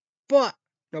West. But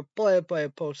they'll play a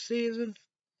postseason.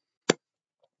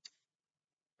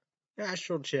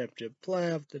 National championship,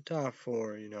 playoff, the top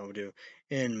 4, do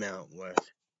in Mountain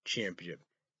West championship.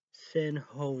 San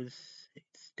Jose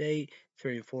State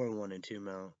 3-4, 1-2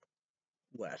 Mountain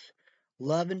West.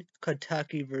 11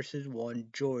 Kentucky versus 1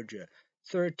 Georgia.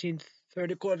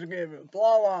 13-30 quarter game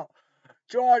blowout.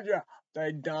 Georgia,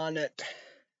 they done it.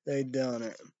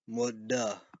 What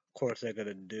duh? Of course they're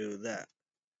gonna do that.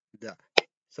 Duh.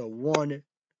 So 1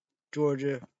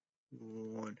 Georgia,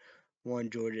 1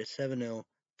 Georgia, 7-0,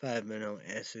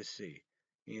 5-0 SEC.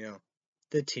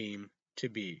 The team to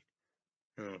beat.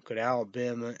 Could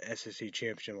Alabama, SEC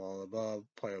championship, all above,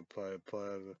 play,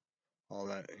 all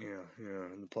that,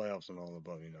 the playoffs and all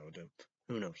above,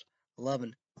 who knows?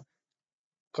 11,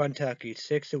 Kentucky,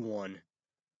 6-1.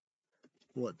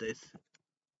 What they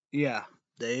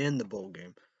end the bowl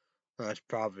game. That's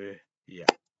probably,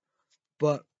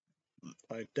 but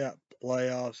like that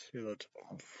playoffs,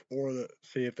 or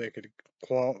see if they could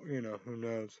who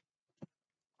knows,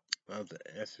 of the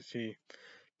SEC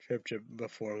championship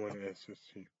before winning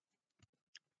SEC.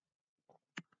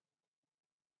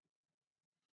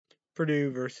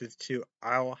 Purdue versus 2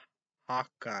 Iowa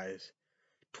Hawkeyes.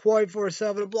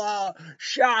 24-7 blowout.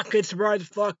 Shock and surprise.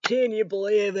 Fuck. Can you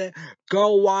believe it?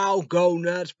 Go wild. Go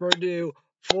nuts. Purdue.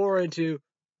 4-2.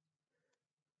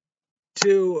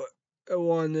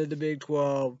 2-1 in the Big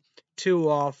 12. 2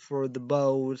 off for the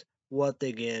Bows. What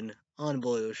again?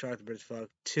 Unbelievable. Shock and surprise. Fuck.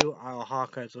 2 Iowa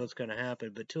Hawkeyes. What's going to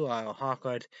happen? But 2 Iowa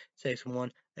Hawkeyes.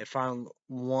 6-1. They finally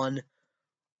won.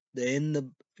 They in the,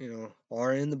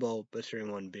 are in the bowl, but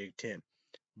 3-1 Big 10.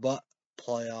 But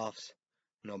playoffs,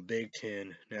 No, Big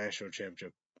Ten National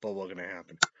Championship. But what's gonna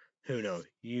happen? Who knows?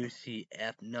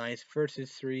 UCF Knights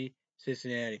versus 3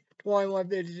 Cincinnati.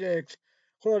 21-56.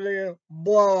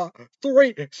 Blowout.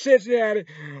 3 Cincinnati.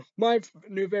 My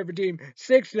new favorite team.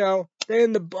 6-0. They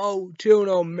in the bowl.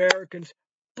 2-0 Americans.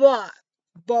 But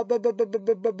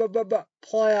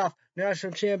playoff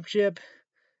national championship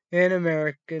and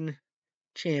American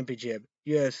championship.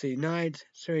 USC Knights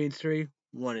 3-3,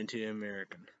 1-2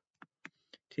 American.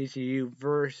 TCU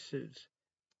versus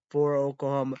for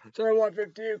Oklahoma.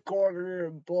 31-15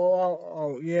 quarter blowout.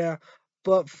 Oh yeah,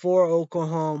 but for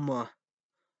Oklahoma,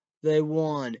 they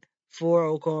won. For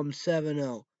Oklahoma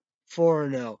 7-0,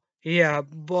 4-0. Yeah,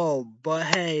 but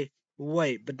hey,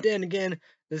 wait. But then again,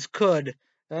 this could.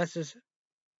 That's just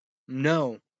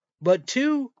no. But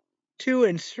two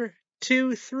and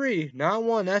 3, not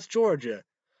 1. That's Georgia.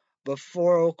 But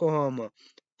for Oklahoma,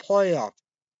 playoff,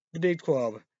 the Big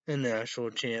 12, and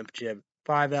national championship.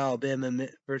 5 Alabama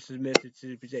versus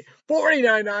Mississippi State.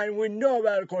 49-9. We know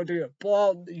about it according to the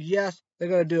ball. Yes, they're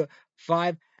going to do it.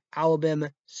 5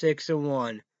 Alabama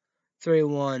 6-1.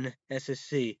 3-1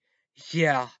 SSC.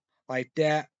 Yeah, like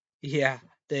that. Yeah,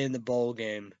 they in the bowl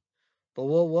game. But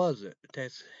what was it?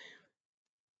 Texas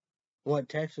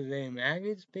A&M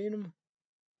Aggies beat them?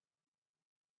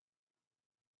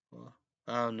 Well,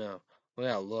 I don't know. We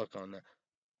gotta look on that.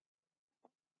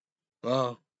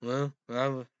 Oh, well,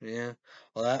 yeah.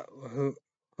 Well,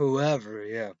 whoever,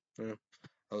 yeah. That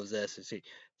was the SEC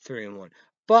 3-1.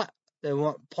 But they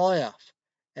want playoff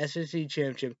SEC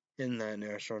championship in that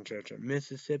national championship.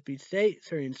 Mississippi State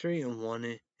 3-3 and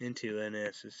 1-2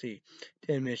 in SEC.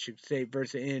 10 Michigan State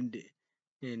versus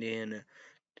Indiana.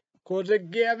 Close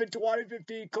Gavin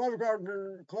 2015 close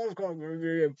call,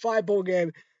 5-point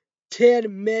game.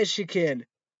 10 Michigan.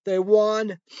 They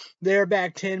won. They're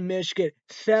back 10 Michigan.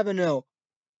 7-0.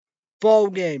 Bowl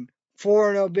game.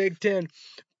 4-0 Big Ten.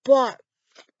 But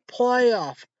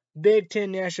playoff Big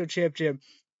Ten National Championship.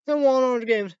 The one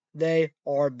games. They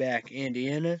are back.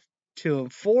 Indiana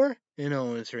 2-4 and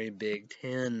 0-3 Big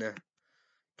Ten.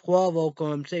 12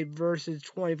 Oklahoma State versus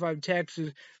 25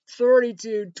 Texas.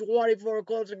 32-24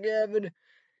 close again.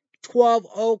 12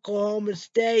 Oklahoma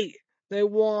State. They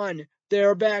won.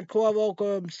 They're back 12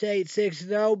 Oklahoma State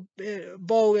 6-0.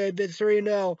 Bowl game, it's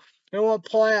 3-0. They want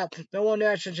playoff. They want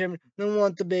national championship. They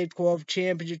want the Big 12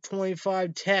 championship.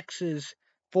 25 Texas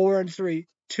 4-3.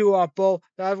 2 off bowl.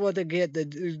 That's what they get to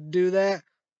do that.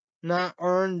 Not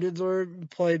earn, deserve,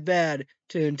 play bad.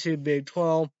 2-2 Big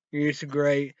 12. You're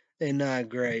great. They're not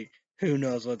great. Who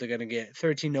knows what they're gonna get?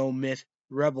 13 Ole Miss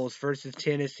Rebels versus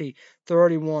Tennessee.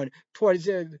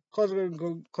 31-27. Close game.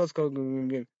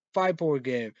 5-point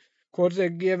game. Close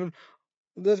given.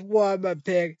 This was my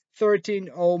pick. 13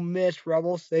 Ole Miss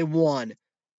Rebels. They won.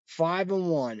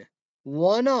 5-1.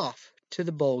 1 off to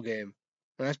the bowl game.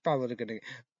 That's probably what they're gonna get.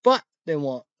 But they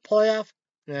want playoff,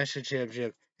 national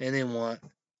championship, and they want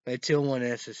they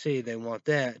 2-1 SEC. They want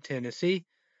that. Tennessee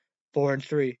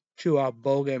 4-3. 2 off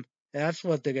bowl game. That's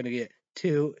what they're gonna get.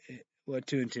 2-2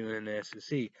 in the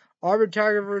SEC. Auburn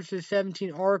Tiger versus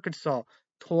 17 Arkansas.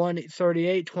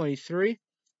 38-23.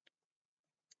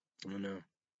 I don't know.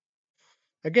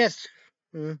 I guess.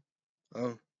 Oh,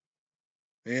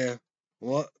 yeah.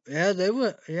 Well, yeah, they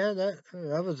were. Yeah, that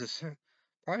was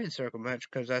probably a circle match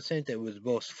because I think they was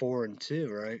both 4-2,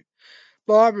 right?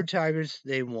 But Auburn Tigers,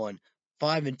 they won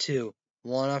 5-2.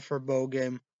 1 off for a bowl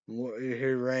game.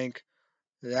 Here rank.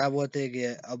 That's what they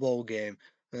get, a bowl game.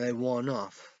 And they won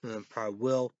off. And probably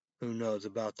will. Who knows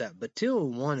about that? But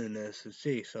 2-1 in the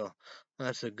SEC, so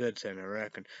that's a good thing, I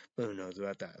reckon. But who knows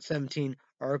about that? 17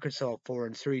 Arkansas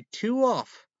 4-3, 2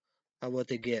 off. That's what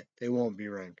they get. They won't be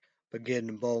ranked, but getting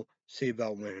the bowl. See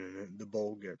about winning the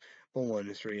bowl game. But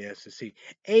 1-3 SEC.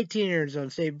 18 Arizona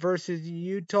State versus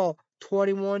Utah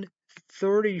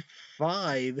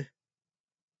 21-35.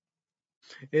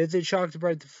 Is it chalk to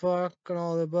break the fuck and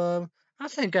all the above? I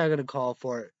think I'm gonna call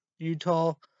for it.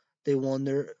 Utah, they won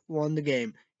the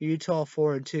game. Utah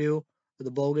 4-2 for the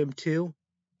bowl game 2.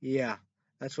 Yeah,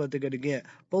 that's what they're gonna get.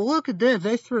 But look at this,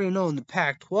 they 3-0 in the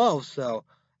Pac-12, so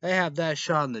they have that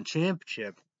shot in the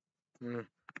championship.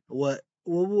 What?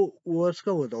 Let's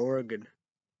go with Oregon.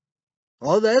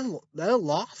 Oh, they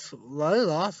lost. They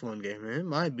lost one game. It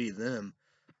might be them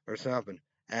or something.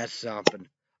 That's something.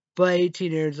 But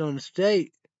 18 Arizona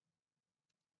State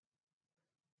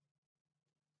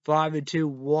 5-2,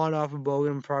 1 off of bowl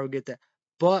game. Probably get that.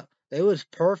 But it was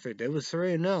perfect. It was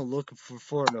 3-0, looking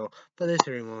for 4-0. But they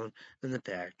 3-1 in the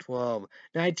Pac-12.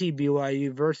 19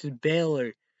 BYU versus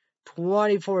Baylor.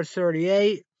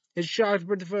 24-38. It's shocked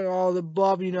for all the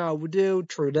above, you know how we do.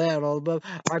 True that, all the above.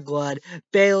 I'm glad.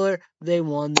 Baylor, they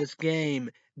won this game.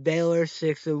 Baylor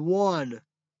 6-1.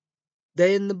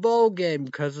 They in the bowl game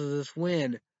because of this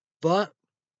win. But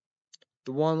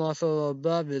the one loss all the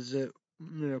above is the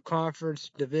conference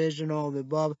division, all the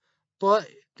above. But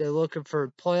they're looking for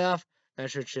a playoff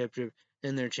national championship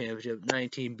in their championship.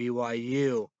 19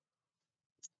 BYU.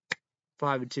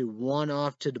 5-2, one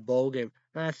off to the bowl game.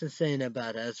 That's insane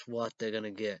about that's what they're gonna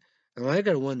get. And they're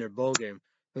gonna win their bowl game.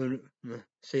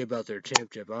 See about their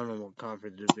championship. I don't know what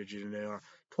conference division they are.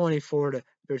 24 to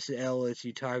versus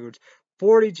LSU Tigers.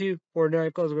 42 for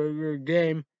a close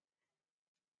game.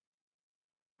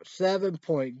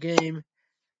 7-point game.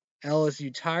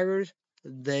 LSU Tigers,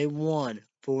 they won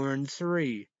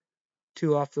 4-3.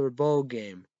 2 off their bowl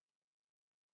game.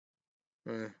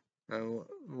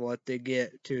 What they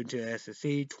get to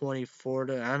SEC 24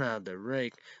 to I don't know the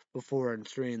rank, but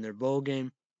 4-3 in their bowl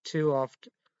game, 2 off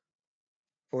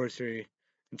 4-3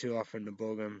 and 2 off in the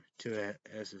bowl game to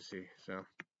SEC. So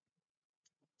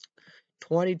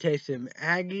 20 takes them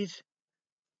Aggies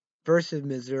versus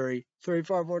Missouri,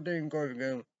 35-14 goes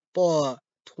game. But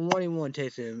 21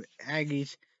 takes them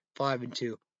Aggies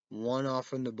 5-2, 1 off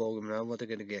from the bowl game. Now what they're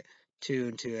gonna get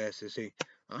 2-2 SEC.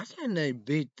 I think they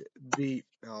beat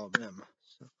Alabama.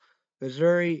 So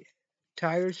Missouri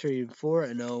Tigers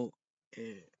 3-4 and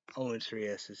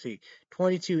 0-3 SEC.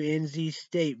 22 NC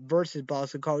State versus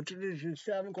Boston College. Tradition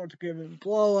 7 quarter given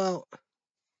blowout.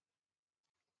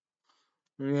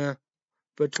 Yeah,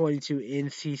 but 22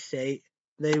 NC State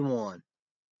they won.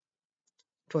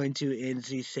 22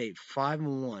 NC State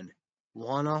 5-1,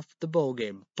 1 off the bowl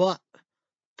game, but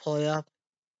playoff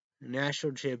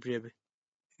national championship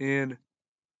and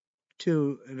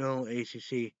 2-0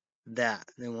 ACC. That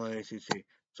they won ACC.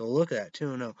 So look at that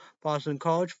 2-0. Boston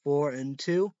College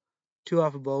 4-2, 2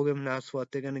 off a bowl game. That's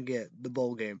what they're gonna get. The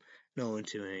bowl game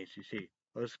 0-2 in ACC.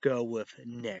 Let's go with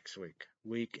next week,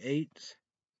 week 8.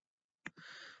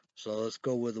 So let's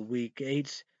go with the week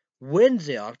 8.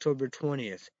 Wednesday, October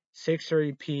 20th,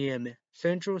 6:30 p.m.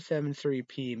 Central, 7:30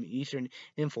 p.m. Eastern,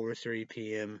 and 4:30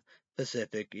 p.m.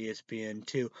 Pacific.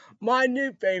 ESPN2. My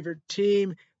new favorite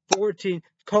team, 14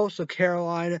 Coastal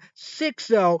Carolina,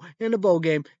 6-0 in the bowl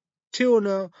game,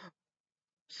 2-0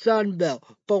 Sun Belt.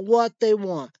 But what they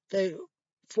want,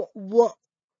 what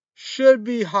should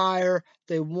be higher.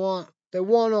 They want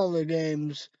all the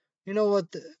games. You know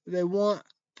what? They want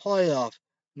playoff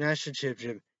national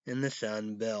championship in the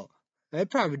Sun Belt. They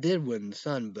probably did win the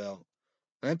Sun Belt.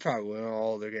 They probably won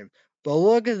all their games. But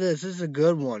look at this. This is a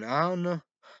good one. I don't know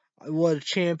what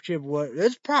championship was.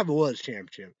 This probably was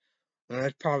championship.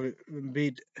 That's probably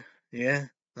beat. Yeah,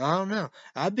 I don't know.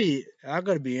 I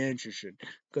gotta be interested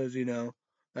because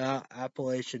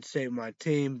Appalachian State my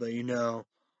team, but I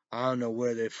don't know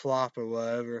where they flop or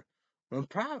whatever. I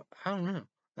don't know.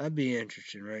 That'd be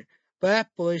interesting, right? But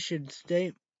Appalachian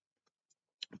State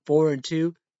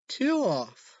 4-2, 2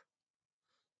 off.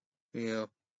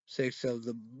 6 of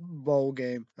the bowl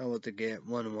game. I want to get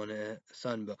 1-1 at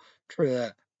Sun Belt. True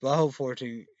that. But I hope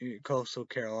 14 Coastal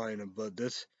Carolina. But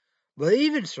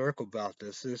even circle about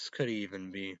this. This could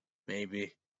even be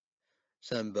maybe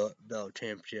Sun Belt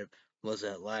Championship. Was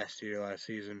that last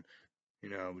season? We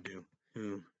do.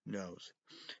 Who knows?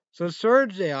 So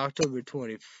Thursday, October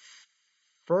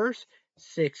 21st,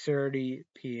 6:30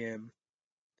 p.m.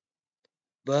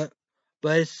 But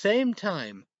same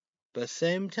time, but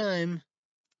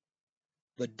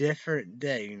different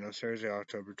day. Thursday,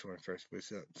 October 21st. We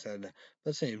said that,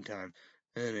 but same time,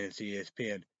 and it's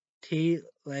ESPN.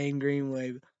 Tulane Green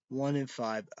Wave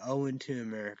 1-5, 0-2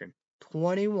 American.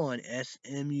 21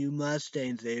 SMU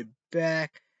Mustangs. They're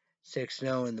back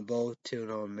 6-0 in the bowl,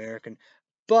 2-0 American.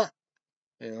 But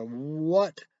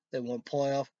what? They won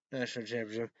playoff national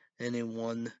championship, and they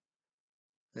won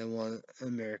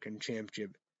American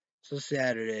championship. So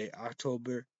Saturday,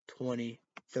 October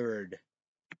 23rd,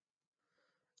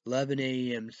 11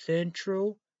 a.m.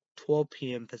 Central, 12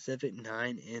 p.m. Pacific,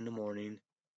 9 in the morning.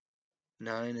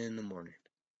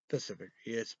 Pacific.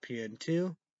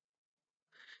 ESPN2.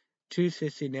 2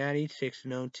 Cincinnati,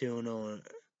 6-0, 2-0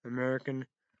 American.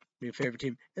 Your favorite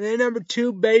team. And then number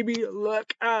 2, baby,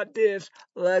 look at this.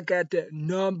 Look at the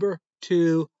number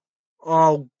 2.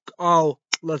 Oh,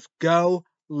 let's go.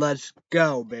 Let's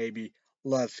go, baby.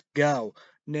 Let's go.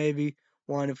 Navy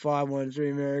 1-5,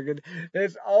 1-3 American.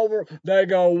 It's over. They're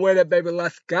gonna win it, baby.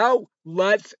 Let's go.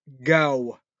 Let's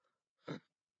go.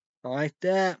 Like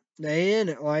that. They in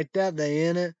it. Like that. They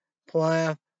in it.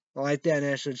 Playoff. Like that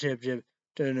national championship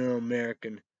to the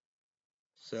American.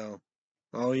 So,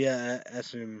 oh yeah,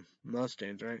 SM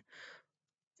Mustangs, right?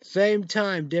 Same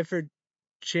time, different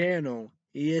Channel,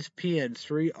 ESPN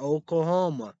 3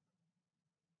 Oklahoma.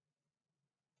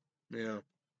 7-0,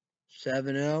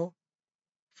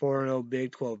 4-0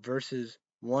 Big 12 versus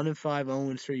 1-5,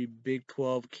 0-3 Big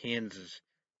 12 Kansas.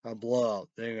 A blowout.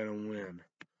 They're going to win.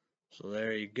 So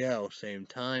there you go. Same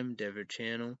time, different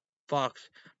channel. Fox,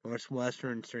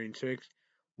 Northwestern 3-6,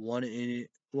 1-2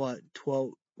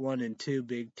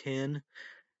 Big 10.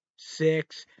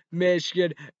 6,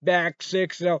 Michigan back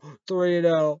 6-0,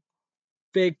 3-0.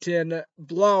 Big Ten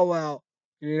blowout.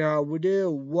 We do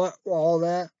what all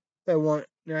that. They want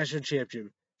national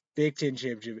championship, Big Ten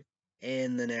championship,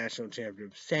 and the national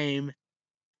championship.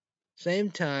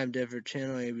 Same time, different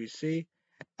channel ABC.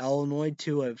 Illinois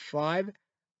 2-5,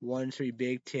 1-3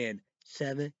 Big Ten,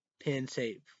 7 Penn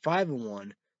State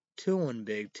 5-1, 2-1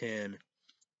 Big Ten.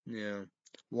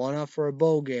 One off for a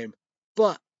bowl game,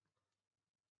 but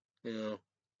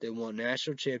they want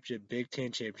national championship, Big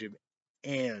Ten championship,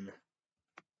 and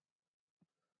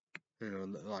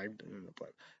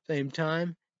same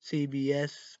time,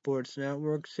 CBS Sports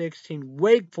Network 16,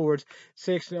 Wake Forest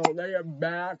 6-0. They are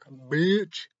back,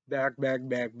 bitch. Back.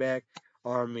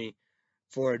 Army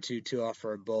 4-2 off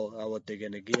for a bowl. What they're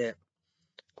gonna get.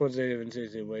 Of course, they haven't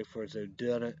seen Wake Forest have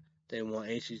done it. They want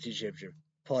ACC championship,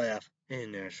 playoff,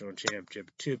 and national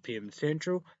championship. 2 p.m.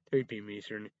 Central, 3 p.m.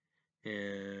 Eastern,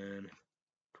 and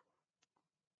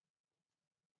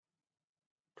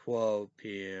 12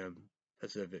 p.m.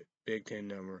 Pacific. Big Ten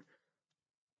number.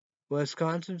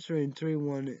 Wisconsin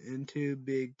 3-1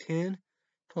 Big Ten.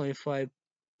 25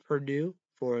 Purdue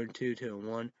 4-2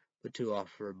 2-1 with 2 off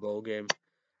for a bowl game.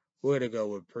 Way to go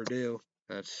with Purdue.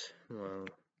 That's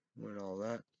win all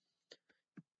that.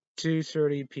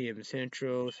 2:30 p.m.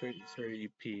 Central, 3:30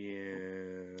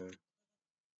 p.m.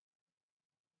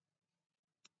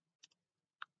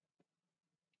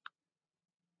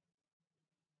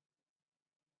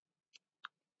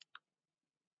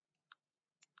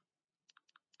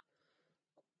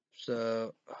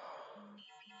 So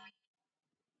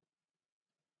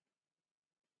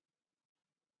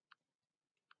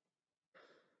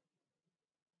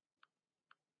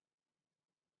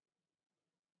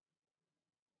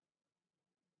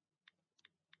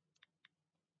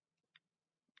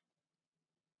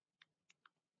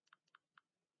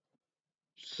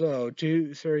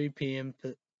 2:30 p.m.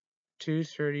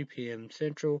 2:30 p.m.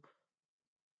 Central,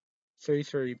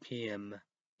 3:30 p.m.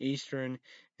 Eastern,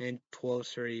 and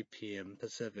 12:30 p.m.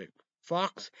 Pacific.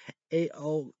 Fox 8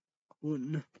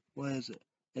 what is it?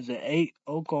 Is it 8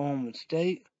 Oklahoma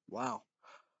State? Wow.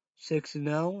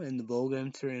 6-0 in the bowl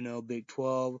game, 3-0 Big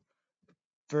 12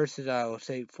 versus Iowa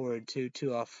State 4-2,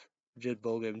 2 off just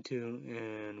bowl game 2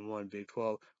 and 1 Big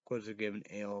 12. Of course, they're giving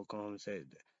 8 Oklahoma State.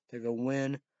 They're gonna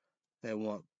win. They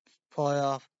want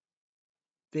playoff,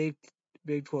 Big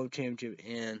 12 championship,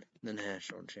 and the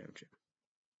national championship.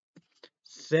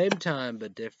 Same time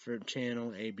but different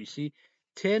channel, ABC.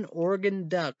 10 Oregon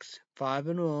Ducks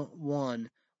 5-1,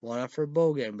 one off for a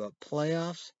bowl game, but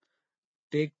playoffs,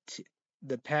 the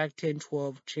Pac-10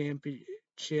 12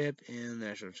 championship and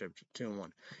national championship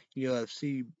 2-1.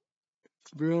 UFC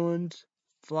Bruins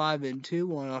 5-2,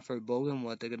 one off for a bowl game.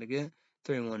 What they're gonna get?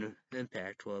 3-1 in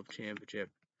Pac-12 championship.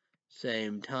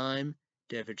 Same time,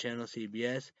 different channel,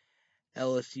 CBS.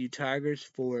 LSU Tigers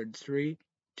 4-3,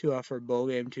 2 off for a bowl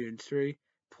game, 2-3.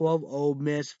 12 Ole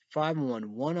Miss 5-1,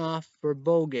 one off for a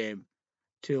bowl game,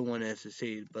 2-1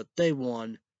 SEC, but they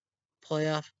won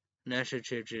playoff, national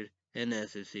championship, and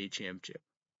SEC championship.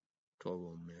 12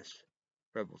 Ole Miss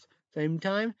Rebels. Same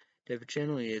time, different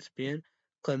channel, ESPN.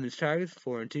 Clemens Tigers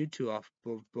 4-2, 2 off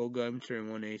bowl games,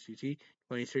 3-1 ACC.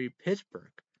 23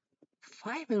 Pittsburgh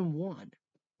 5-1,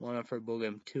 one off for a bowl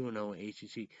game, 2-0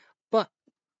 ACC, but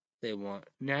they want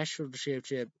national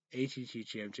championship, ACC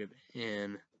championship,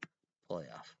 and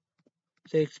playoff.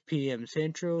 6 p.m.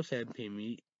 Central, 7 p.m.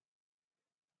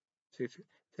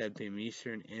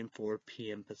 Eastern, and 4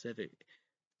 p.m. Pacific.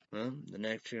 Well, the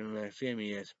next game,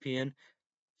 ESPN.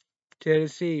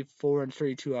 Tennessee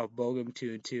 4-3, 2 off bowl game,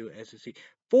 2-2 SEC.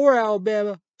 4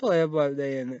 Alabama, playoff, but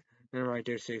they in right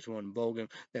there, 6-1 bowl game.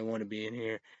 They want to be in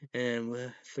here, and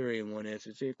with 3-1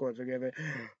 SEC. Of course, they're giving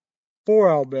 4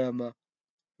 Alabama.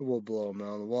 Will blow them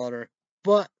out of the water,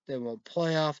 but they won't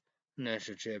playoff,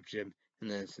 national championship,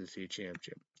 and the SEC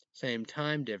championship. Same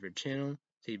time, different channel,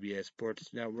 CBS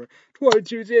Sports Network.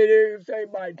 22 cities, say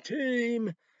my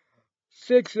team.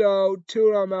 6-0,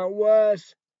 2-0 Mount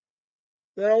West.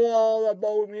 They don't want all that,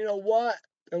 but you know what?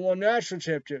 They want national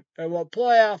championship. They want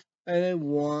playoff, and they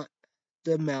want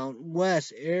the Mount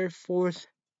West Air Force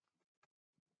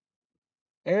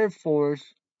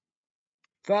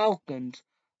Falcons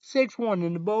 6-1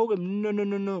 in the bowl game.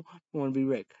 No. Want to be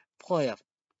right. Playoff,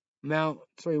 Mount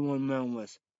 3-1 Mountain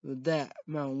West. With that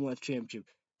Mountain West Championship,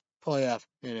 playoff,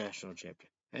 and national champion.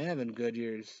 And having good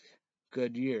year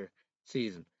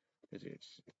season.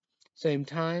 Same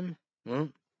time, well,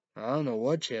 I don't know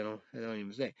what channel, I don't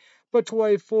even say. But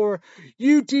 24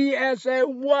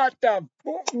 UTSA, what the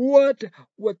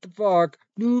fuck?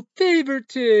 New favorite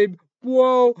team.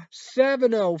 Whoa,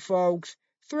 7-0, folks.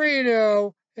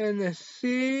 3-0 in the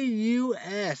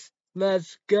CUS.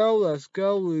 Let's go.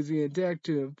 Louisiana Tech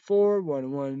 2-4,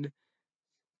 1-1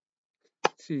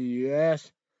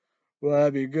 CUS. Well,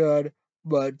 that'd be good.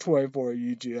 But 24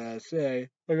 UTSA,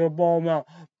 they're gonna ball them out.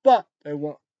 But they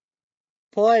want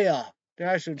playoff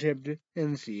national championship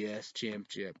and CS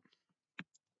championship.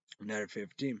 Another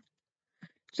 15.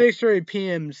 6:30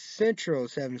 p.m. Central,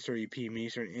 7:30 p.m.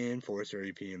 Eastern, and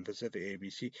 4:30 p.m. Pacific.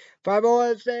 ABC.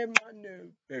 5-0 my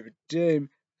new favorite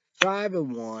team.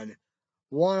 5-1.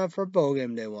 One up for bowl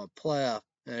game. They want playoff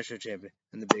national champion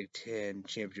and the Big Ten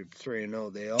championship.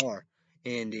 3-0 they are.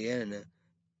 Indiana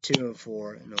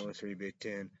 2-4 and 0-3 Big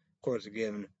Ten. Of course,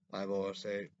 given 5-0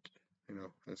 State.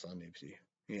 That's on ABC.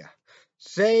 Yeah.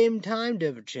 Same time,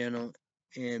 different channel.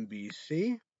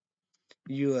 NBC,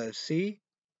 UFC,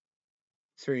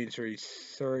 3-3,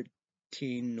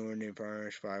 13, Northern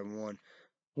Irish 5-1.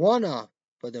 One off,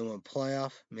 but then went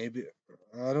playoff. Maybe,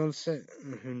 I don't say,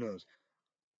 who knows.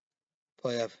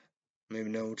 Playoff, maybe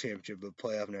no championship, but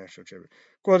playoff national champion.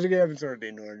 Of course, again,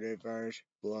 13, Northern Irish,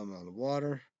 blow them out of the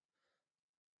water.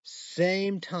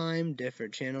 Same time,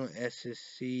 different channel,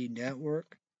 SEC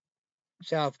Network.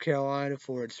 South Carolina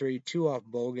 4-3, 2 off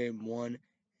bowl game,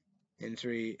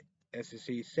 1-3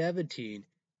 SEC. 17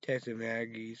 Texas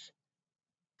Aggies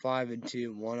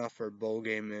 5-2, 1 off for bowl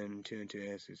game and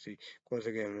 2-2 SEC. Of course,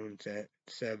 again,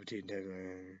 17 Texas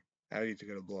Aggies are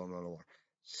gonna blow them out of the water.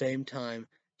 Same time,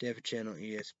 different channel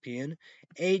ESPN.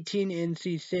 18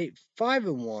 NC State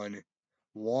 5-1,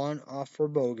 1 off for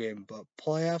bowl game, but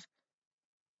playoff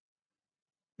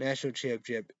national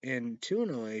championship and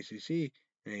 2-0 ACC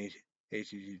and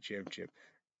ACC championship.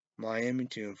 Miami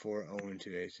 2-4,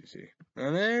 0-2 ACC.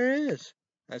 And there it is.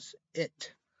 That's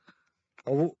it.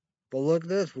 Oh, but look at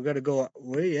this. We gotta go.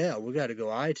 We gotta go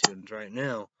iTunes right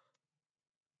now.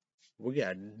 We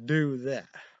gotta do that.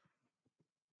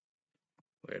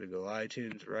 We gotta go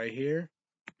iTunes right here,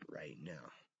 right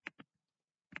now.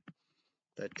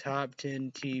 The top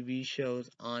 10 TV shows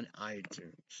on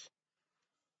iTunes.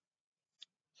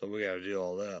 So we gotta do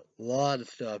all that. A lot of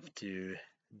stuff to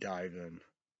dive in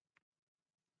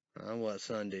on what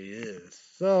Sunday is.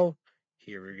 So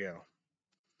here we go.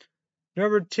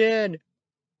 Number 10,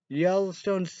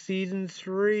 Yellowstone Season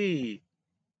 3.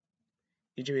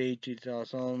 YouTube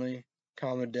thoughts only.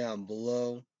 Comment down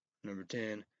below. Number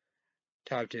 10.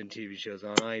 Top 10 TV shows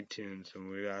on iTunes. And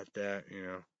we got that,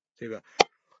 See about.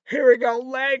 Here we go.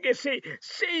 Legacy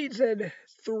Season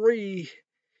 3.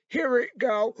 Here we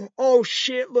go. Oh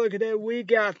shit, look at it. We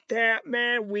got that,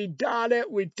 man. We done it.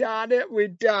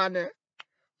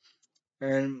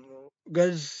 And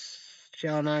because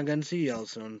y'all not gonna see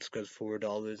Yellowstone, it's because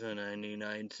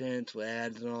 $4.99 with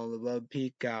ads and all above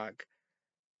Peacock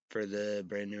for the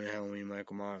brand new Halloween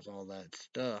Michael Myers, all that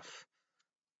stuff.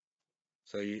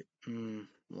 So you,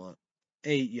 what?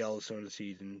 8 Yellowstone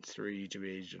Season 3 to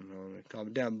Asian.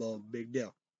 Comment down below. Big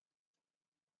deal.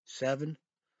 7.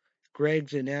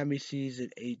 Grey's Anatomy Season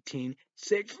 18.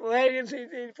 6. Legacy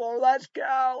Season 4. Let's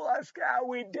go.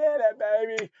 We did it,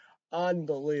 baby.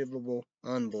 Unbelievable.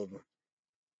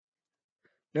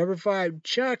 Number 5,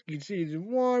 Chucky Season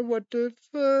 1. What the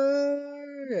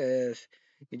fuck? Yes.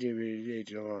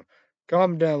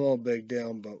 Comment down below. Big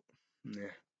deal, but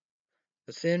yeah.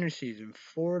 The Sanders Season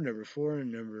 4, number 4,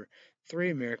 and number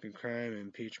 3, American Crime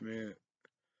Impeachment.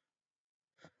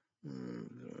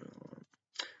 Number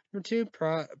 2,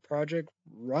 Project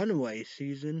Runway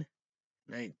Season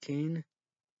 19.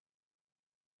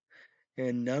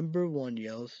 And number 1,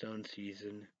 Yellowstone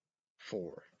Season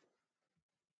 4.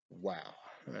 Wow,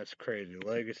 that's crazy.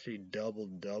 Legacy double.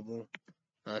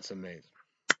 That's amazing.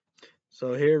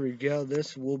 So here we go.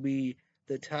 This will be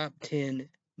the top 10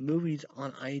 movies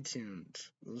on iTunes.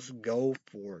 Let's go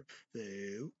for it,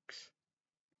 folks.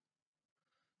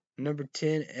 Number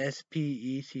 10,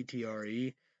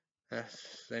 SPECTRE.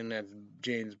 That's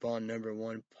James Bond. Number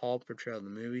 1, Paul portrayal the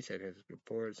movie. Second,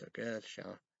 reports. I guess.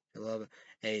 Sean 11.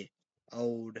 8,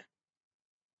 Old.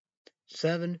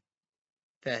 7,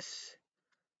 Fast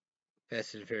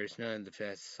and Furious 9, The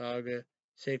Fast Saga.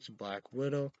 6, Black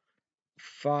Widow.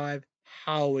 5,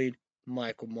 Halloween,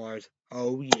 Michael Myers.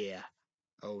 Oh yeah.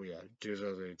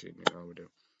 2018. You know how we do.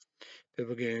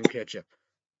 People can catch up.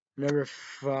 Number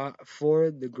 4,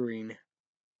 The Green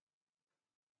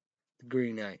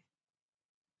Knight.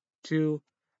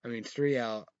 Three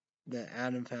out. The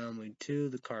Adam Family. 2,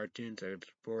 the cartoons I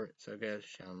support, so I guess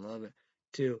Sean love it.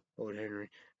 2, Old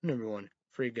Henry. Number 1,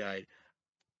 Free Guy.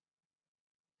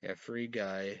 Yeah, Free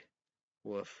Guy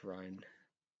with Ryan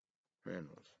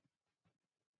Reynolds.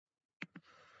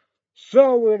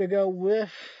 So we're gonna go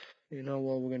with, you know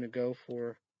what we're gonna go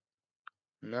for?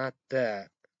 Not that.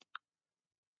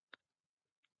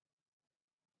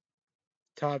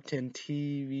 Top 10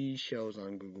 TV shows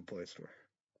on Google Play Store.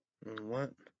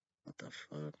 What? What the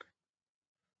fuck?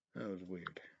 That was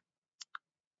weird.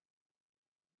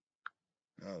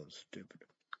 That was stupid.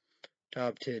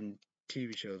 Top 10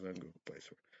 TV shows on Google Play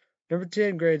Store. Number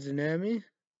 10, Grey's Anatomy.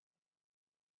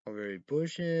 Very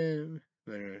Bushing.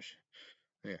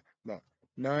 Yeah, about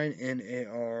 9,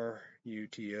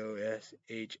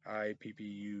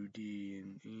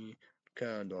 NARUTOSHIPPUDNE.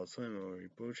 Adult Swim. Very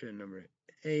Bullshit. Number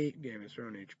 8, Game of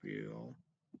Thrones, HBO.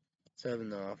 7,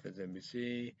 The Office,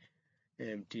 NBC.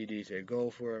 MTD said go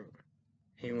for it.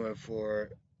 He went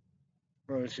for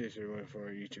Rose Sister went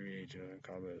for UTVH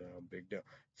comment on Big Deal.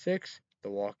 6, The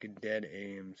Walking Dead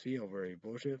AMC over a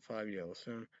bullshit. 5,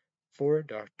 Yellowstone. 4,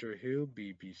 Doctor Who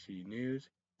BBC News.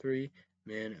 3,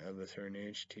 Man of a Certain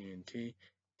Age TNT.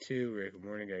 2, Rick and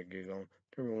Morty got giggle.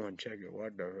 Number 1, check it.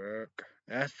 What the heck?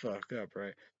 That's fucked up,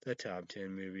 right? The top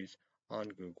 10 movies on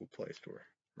Google Play Store,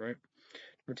 right?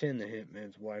 Number 10, The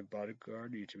Hitman's Wife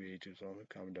Bodyguard. UTVH is on the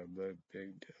comment on Big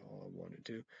Deal. All I wanted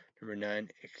to. Number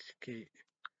 9,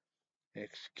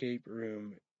 Escape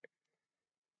Room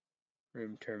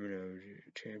Terminology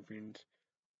Champions.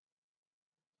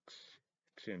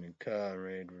 Extended cut,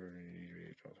 raid.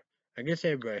 I guess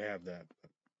everybody have that.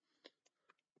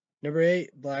 Number 8,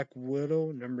 Black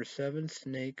Widow. Number 7,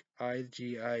 Snake Eyes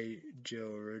G.I.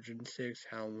 Joe Origin. 6,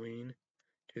 Halloween.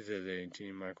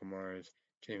 2018, Michael Myers,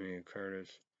 Jamie Lee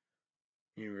Curtis.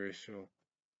 Universal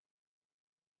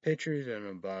Pictures and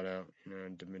about out,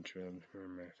 Dementia. I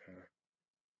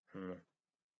don't know.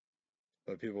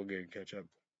 But people get catch up.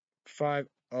 5,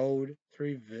 Old.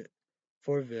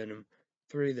 4, Venom.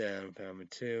 3, The Adam Family.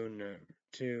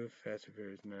 2, Fast and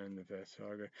Furious 9, The Fast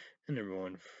Saga. And number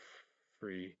 1,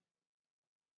 Free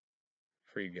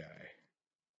Guy.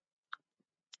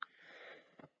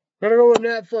 Gonna go with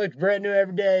Netflix. Brand new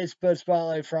every day.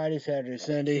 Spotlight Friday, Saturday,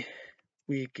 Sunday.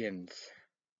 Weekends.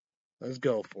 Let's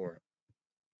go for it.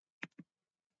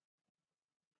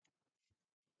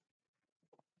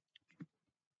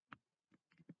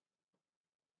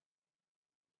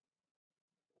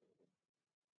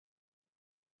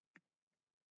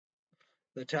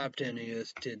 The top 10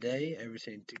 is today,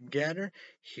 everything together.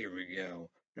 Here we go.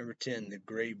 Number 10, The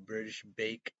Great British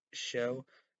Bake Show.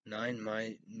 9,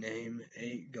 My Name.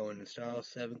 8, Going in Style.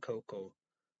 7, Coco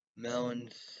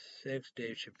Melon. 6,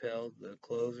 Dave Chappelle, The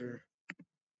Closer.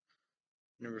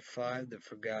 Number 5, The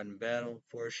Forgotten Battle.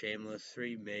 4, Shameless.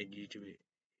 3, Made YouTube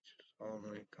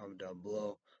only. Comment down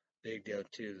below. Big Deal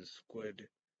 2, The Squid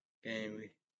Game.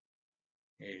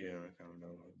 Big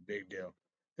Deal.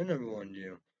 And number 1,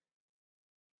 June.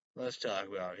 Let's talk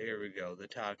about, here we go, the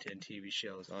top 10 TV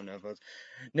shows on Netflix.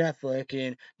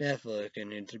 Netflix, it's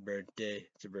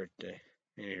a birthday.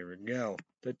 And here we go.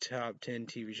 The top 10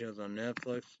 TV shows on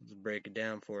Netflix. Let's break it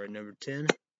down for it. Number 10,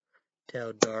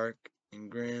 Tell Dark and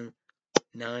Grim.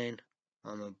 9,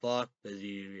 On the Block,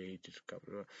 busy, just a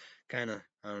couple of, kinda,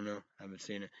 I don't know, haven't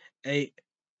seen it. 8,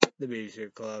 The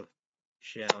Babysitter Club.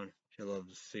 Shawn, she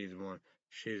loves season 1.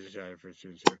 She's excited for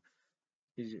season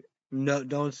 2. No,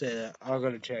 don't say that. I'm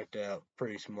gonna check that out.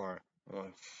 Pretty smart. I'll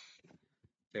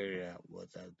figure out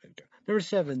what's that big deal. Number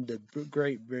 7, The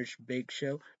Great British Bake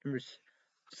Show. Number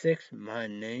 6, My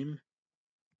Name.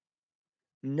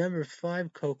 Number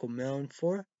 5, Coco Melon.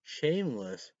 4,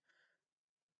 Shameless.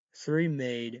 3,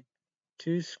 Made.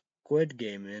 2, Squid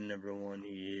Game. And number 1,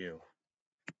 You.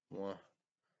 Well,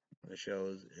 the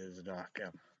show is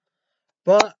knockout.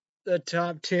 But the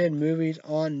top 10 movies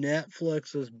on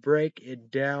Netflix. Let's break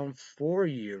it down for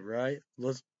you, right?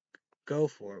 Let's go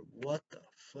for it. What the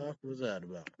fuck was that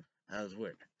about? That was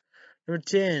weird. Number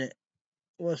 10,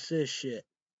 what's this shit?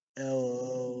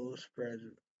 LO spread,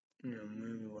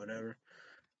 movie, whatever.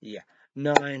 Yeah.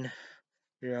 9,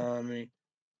 your army.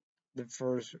 The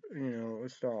first,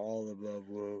 let's start all above.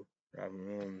 Whoa.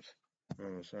 Robin Williams.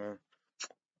 Son.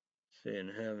 See you in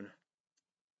heaven.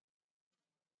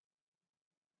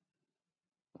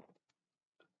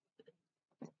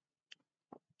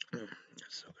 That's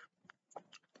so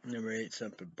good. Number 8,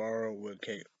 Something Borrow with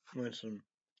Kate Winslet.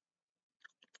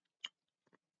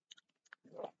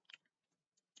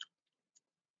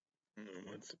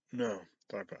 No,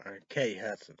 talk about Kate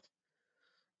Hudson.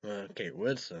 Kate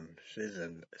Winslet, she's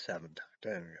in 7 top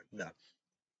 10. No.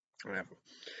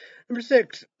 Number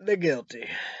 6, the guilty.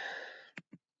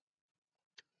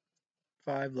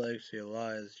 5, Legacy of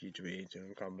Lies, YouTube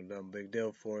 18, comment down, big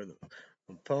deal. 4, the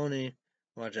Pony,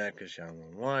 watch that because y'all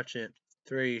want to watch it.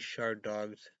 3, Shark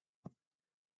Dogs.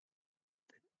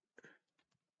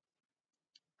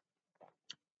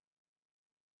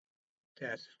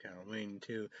 That's Halloween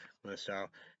 2, Mustang.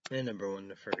 And number 1,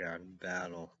 The Forgotten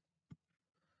Battle.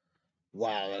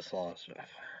 Wow, that's a lot of stuff.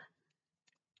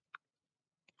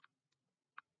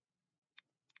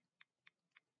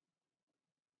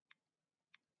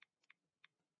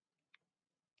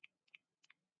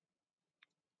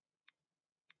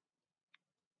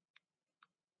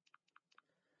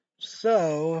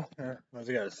 So, I was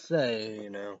gonna say,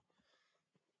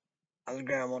 I was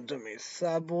gonna want to me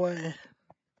Subway.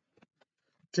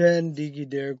 10, Diggy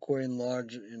Dairy Queen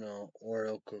large,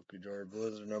 Oreo cookie jar.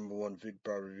 Blizzard number 1 feed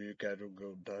power review. Casual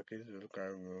go Duckies. Little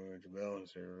car go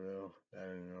balance cereal.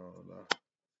 That ain't all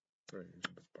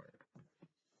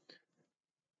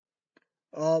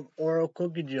about. Oreo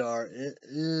cookie jar. It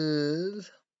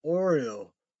is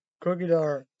Oreo cookie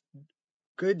jar,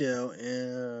 good deal,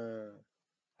 and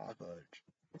hot fudge.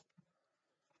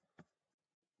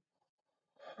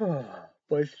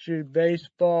 Place Street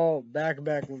Baseball,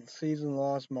 back-to-back season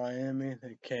lost Miami.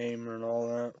 They came and all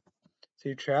that.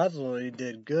 See, Trasley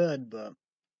did good, but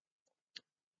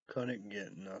couldn't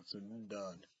get nothing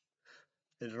done.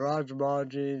 His Raj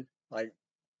Baji, like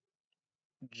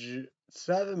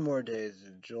 7 more days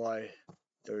of July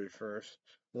 31st.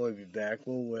 We'll be back.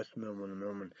 We'll West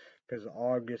Millman because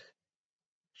August,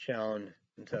 Shawn,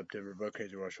 and September, both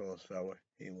cases Russell that way.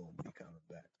 He won't be coming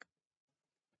back.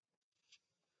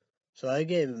 So I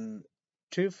gave him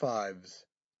 2 5s,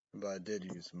 but I did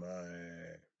use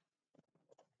my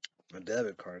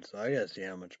debit card, so I gotta see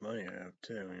how much money I have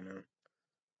too.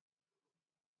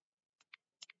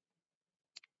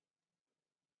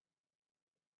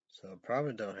 So I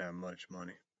probably don't have much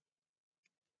money.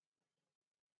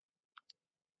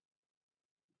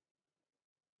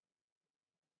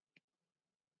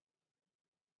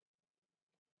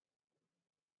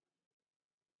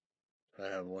 I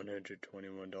have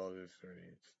 $121.30.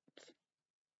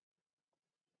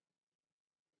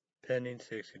 Pending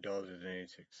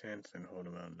 $60.86 and hold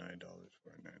amount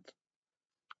 $9.49.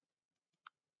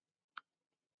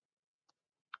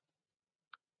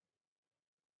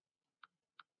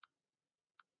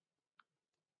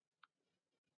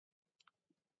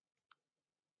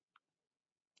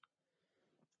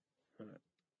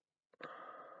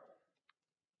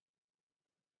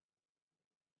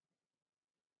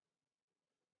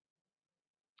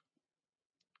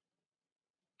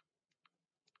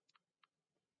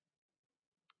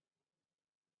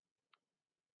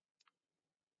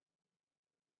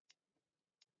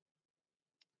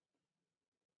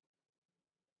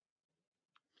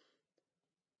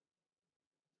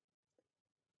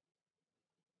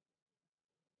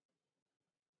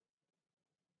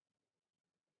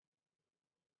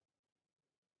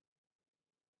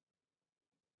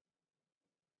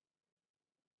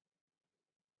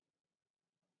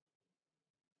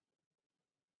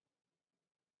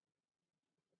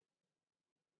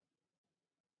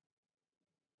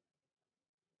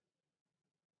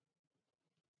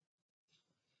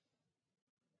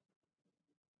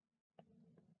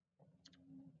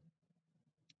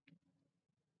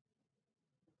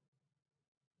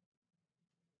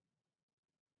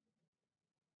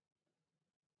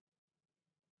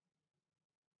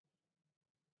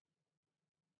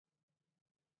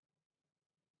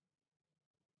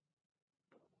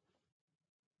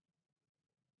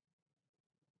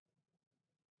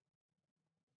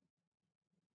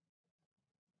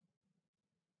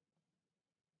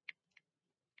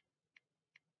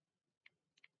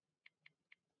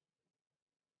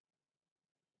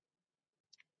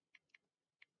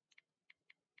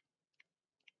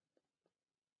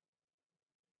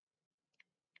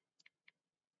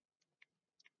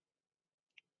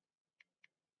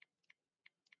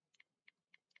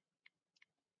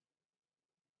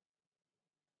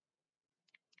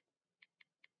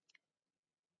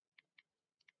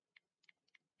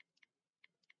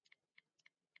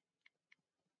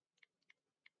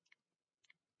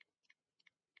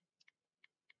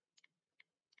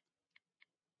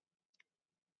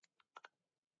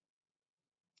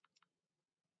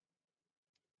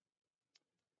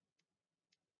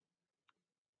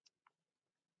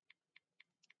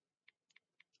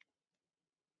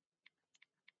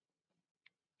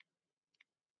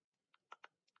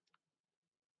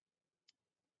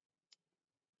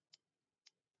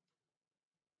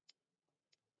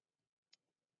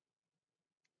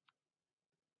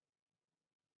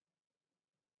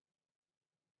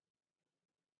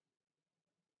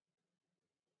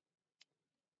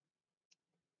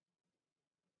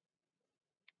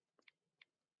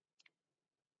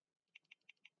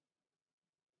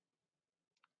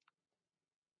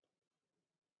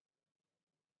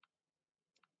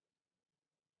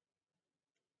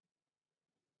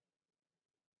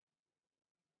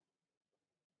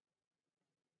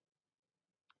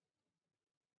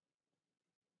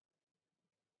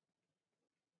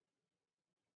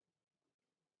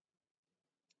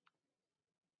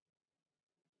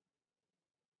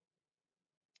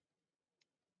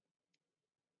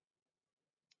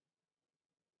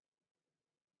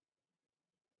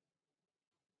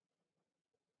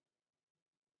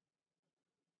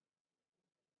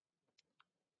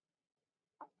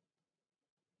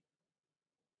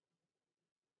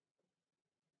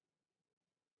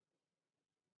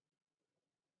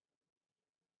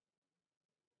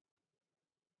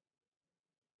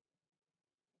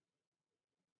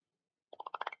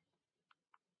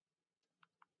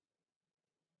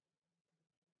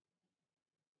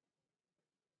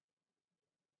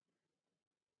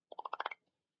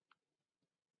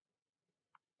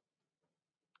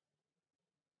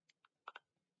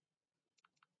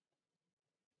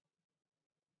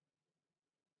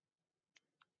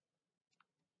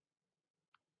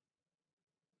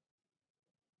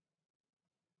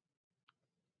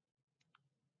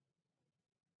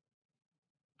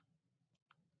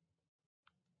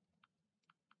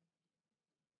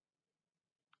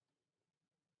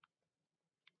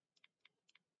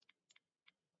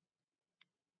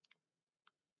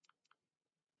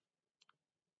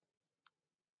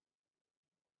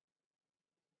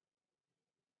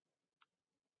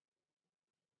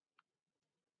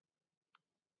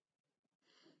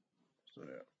 So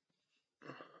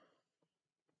yeah.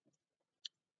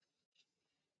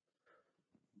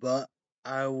 But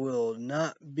I will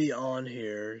not be on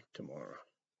here tomorrow.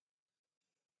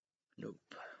 Nope.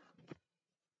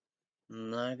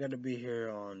 I'm not gonna be here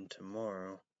on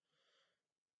tomorrow.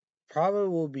 Probably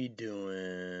will be doing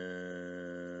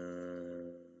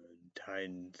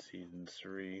Titan Season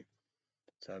 3,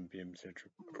 7 p.m.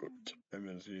 Central. I'm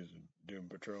in season Doom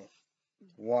Patrol.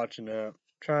 Watching that,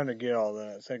 trying to get all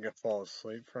that so I can fall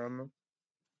asleep from it.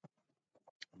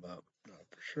 But not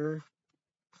for sure.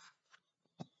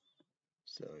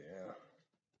 So yeah.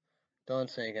 Don't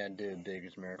think I do the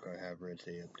biggest miracle I have Red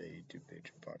State Update YouTube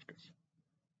page and podcast.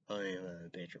 I mean,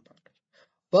 nature podcast.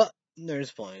 But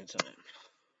there's plenty of time.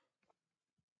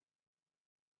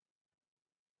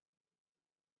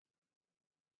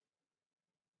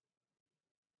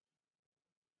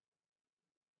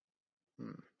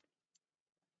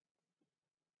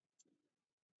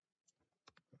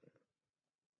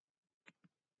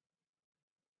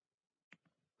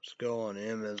 Let's go on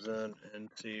Amazon and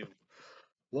see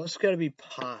what's gonna be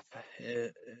pop.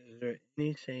 Is there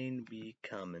anything be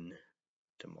coming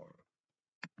tomorrow?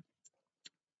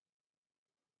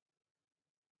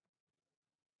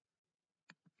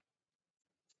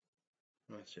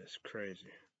 That's just crazy.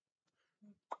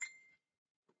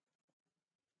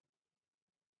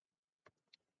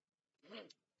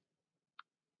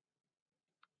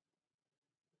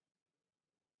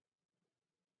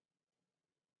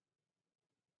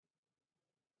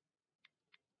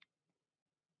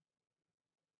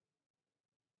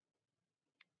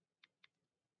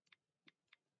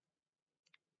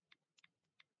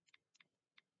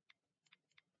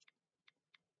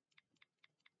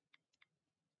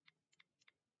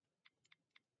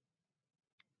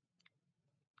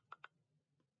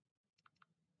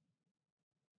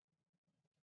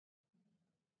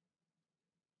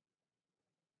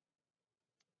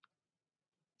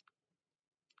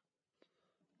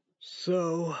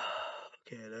 So,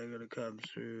 okay, they're gonna come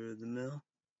through the mill.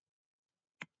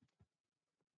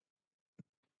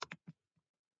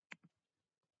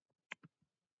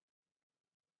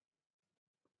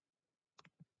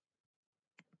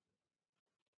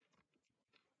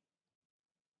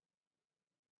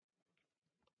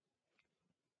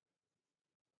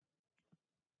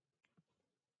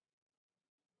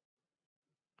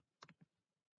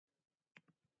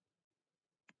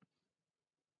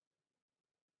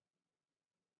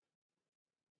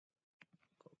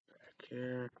 Back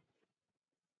here.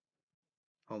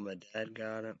 Oh, my dad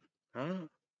got it. I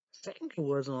think it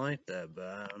wasn't like that, but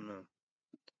I don't know.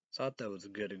 Thought that was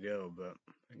good to go, but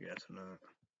I guess not.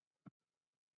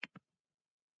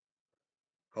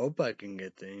 Hope I can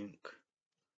get the ink.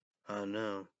 I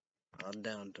know. I'm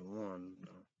down to one.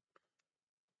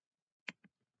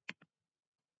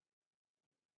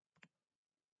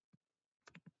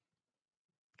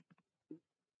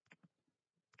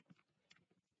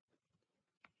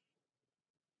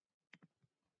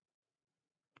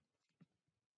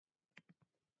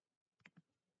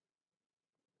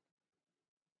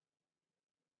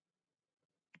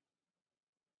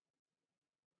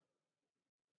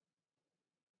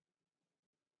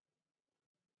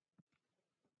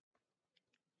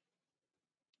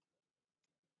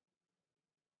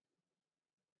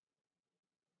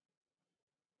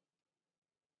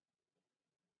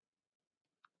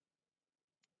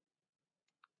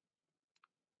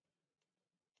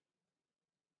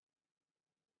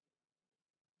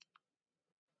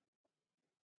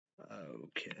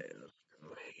 Okay, let's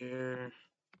go here.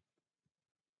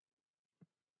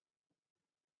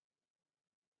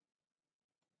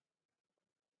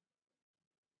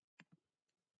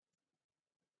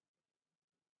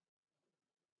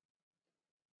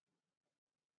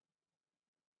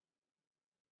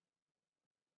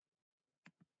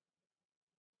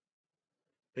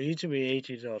 For each of the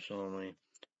 $18 only.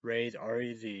 Raid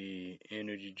REZ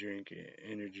energy drink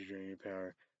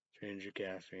power, change your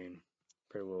caffeine.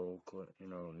 Pretty well,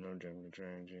 no drinking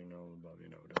change, above,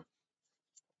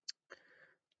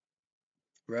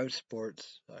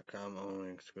 RoadSports.com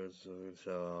only exclusively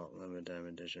sell out limited time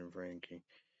edition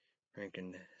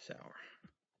Franken Sour.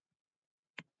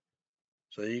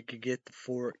 So you could get the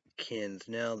 4 cans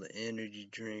now, the energy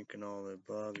drink and all the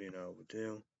above,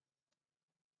 too.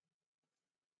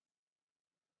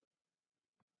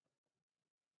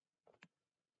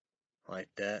 Like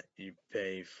that, you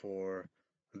pay for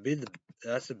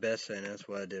that's the best thing. That's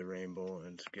why I did Rainbow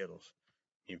and Skittles.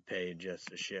 You pay just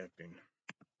the shipping.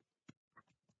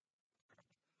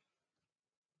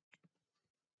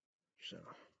 So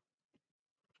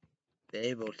be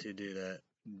able to do that,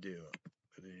 do it.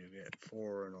 Whether you get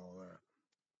 4 and all that.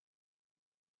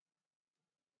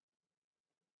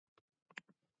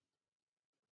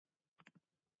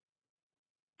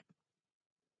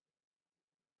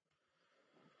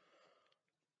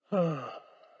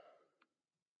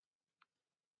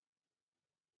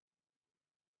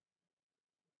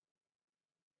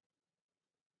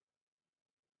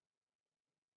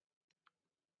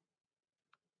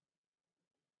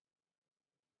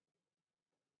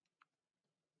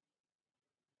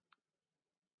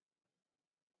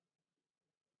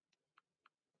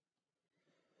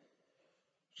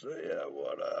 So yeah,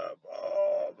 what up?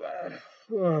 Oh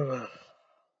man.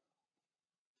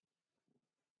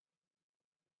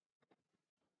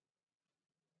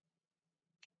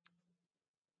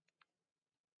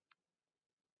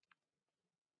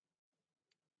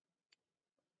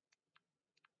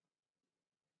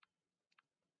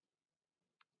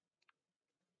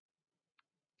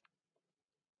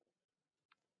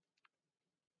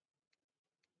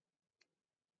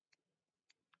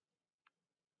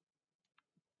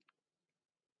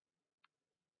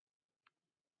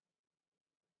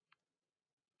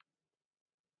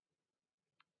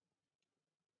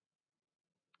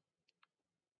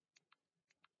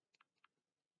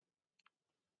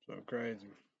 So crazy.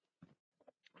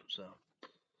 So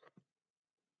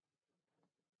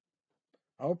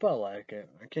I hope I like it.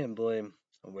 I can't believe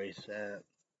I waste that.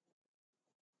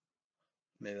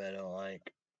 Maybe I don't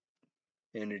like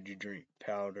energy drink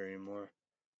powder anymore.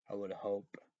 I would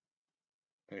hope.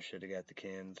 I should have got the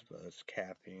cans, but it's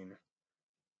caffeine.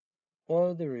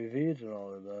 Well, the reviews and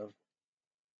all of that.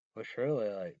 Well, surely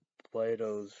like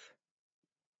Plato's,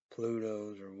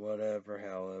 Pluto's, or whatever,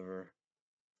 however,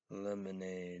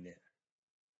 lemonade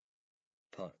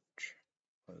punch.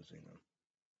 What is he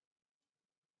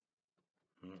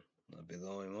know? That'd be the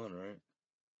only one, right?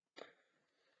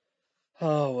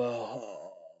 Oh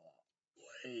well.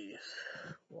 Waste.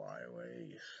 Why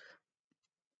waste?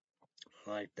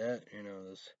 Like that,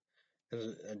 this.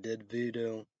 I did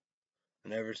video. I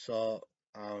never saw.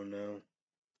 I don't know.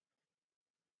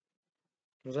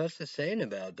 Cause that's the saying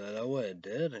about that. I what it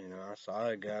did. I saw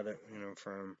I got it.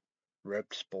 From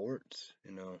Rep Sports.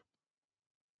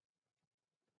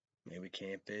 Maybe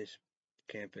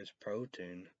campus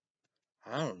protein.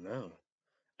 I don't know.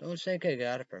 Don't think I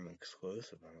got it from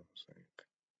exclusive. I don't think.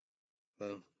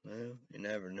 Well, you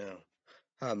never know.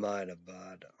 I might have,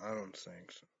 but I don't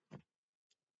think so.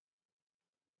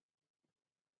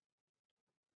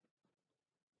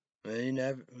 Well, you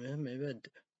never. Well, maybe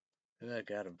I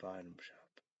got a vitamin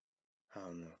shop. I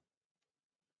don't know.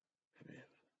 Maybe.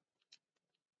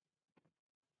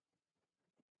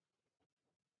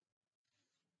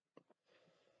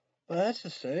 Well, that's the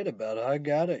sad about it. I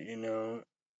got it,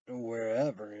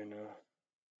 wherever.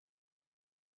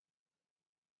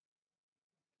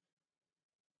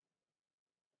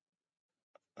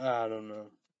 I don't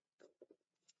know.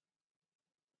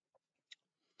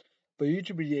 But you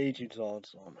should be 18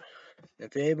 salts on it.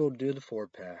 If you're able to do the 4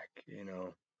 pack,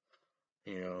 you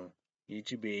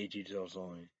should be 18 salts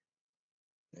only.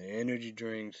 The energy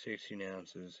drink, 16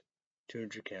 ounces,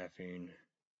 200 caffeine.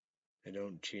 They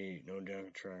don't cheat, no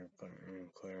junk track,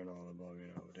 clearing all above,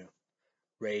 do.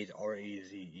 Raze,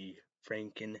 R-E-Z-E,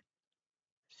 Franken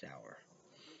Sour.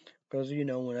 Because,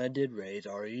 when I did Raze,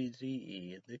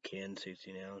 R-E-Z-E, the can,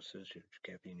 16 ounces,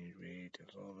 caffeine, rate,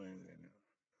 that's all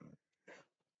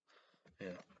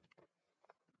yeah.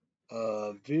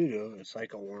 Voodoo, it's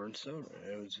like a orange soda.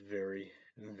 It was very,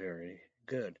 very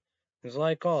good. It's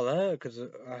like all that, because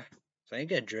I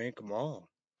think I drank them all.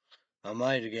 I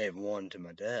might have gave one to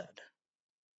my dad.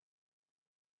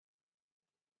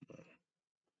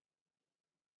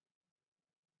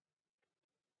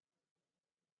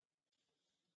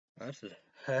 That's the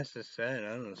that's the sad.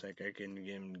 I don't think I can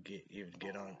even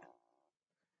get on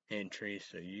and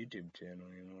trace a YouTube channel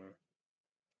anymore.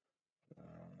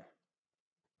 Uh,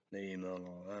 the email and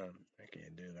all that. I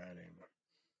can't do that anymore.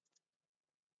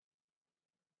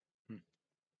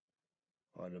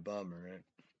 What a bummer, right?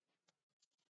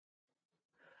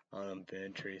 I don't know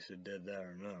if Teresa did that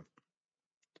or not.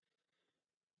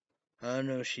 I don't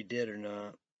know if she did or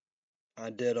not. I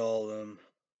did all of them.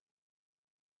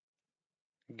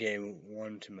 Gave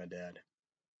one to my dad.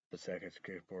 The second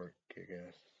skateboard kick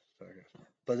ass.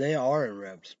 But they are in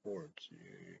Rep Sports.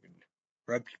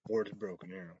 Rep Sports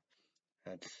Broken Arrow.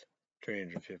 That's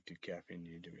 350 caffeine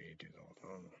you do 80 all the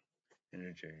time.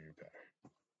 Energy in your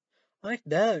power. Like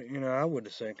that, I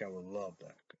would think I would love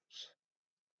that.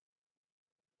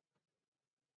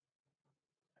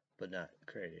 But not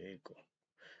create equal.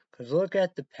 Because look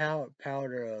at the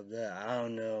powder of that. I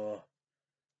don't know,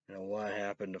 what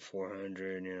happened to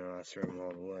 400. I threw them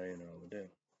all away. We do.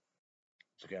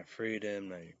 So you got Freedom,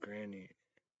 now your Granny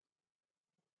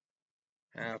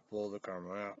Apple, the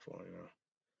caramel apple.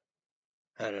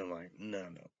 I didn't like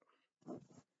none of them.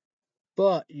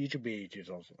 But YouTube is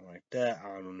also like that.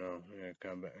 I don't know.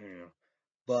 Come back,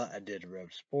 But I did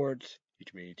Rev Sports.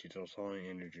 YouTube is also only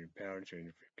energy powder,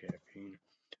 change for caffeine.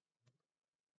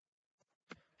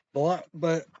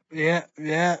 But yeah,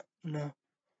 no,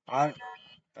 I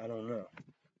don't know.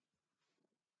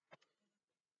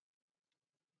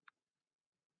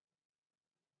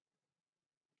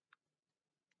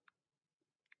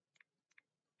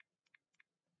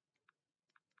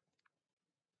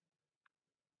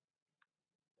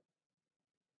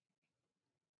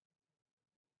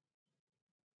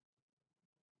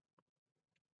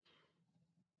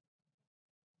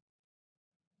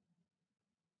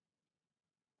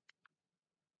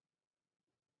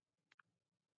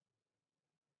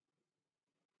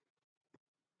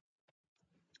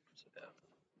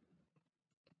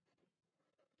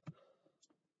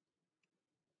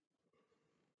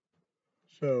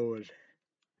 So it's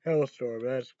Hellstorm.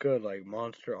 That's good. Like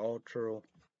Monster Ultra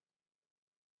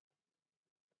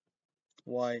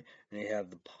White, and you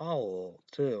have the Powell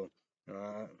too.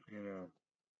 I don't know.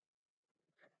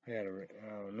 I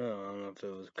don't know if it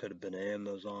was could have been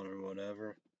Amazon or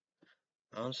whatever.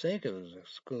 I don't think it was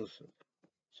exclusive.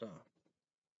 So,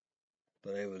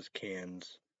 but it was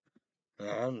cans.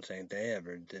 I don't think they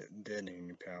ever did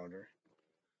any powder.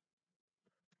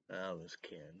 That was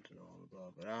cans and all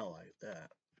above, but I like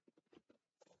that.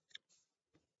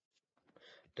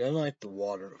 Didn't like the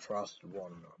frosted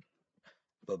watermelon.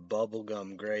 But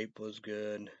bubblegum grape was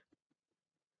good.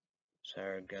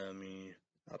 Sour gummy,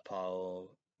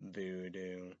 Apollo,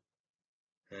 Voodoo,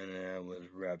 and that was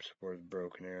Reps for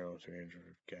Broken Arrow, 300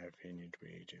 caffeine,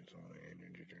 HBH, on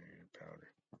energy drink powder.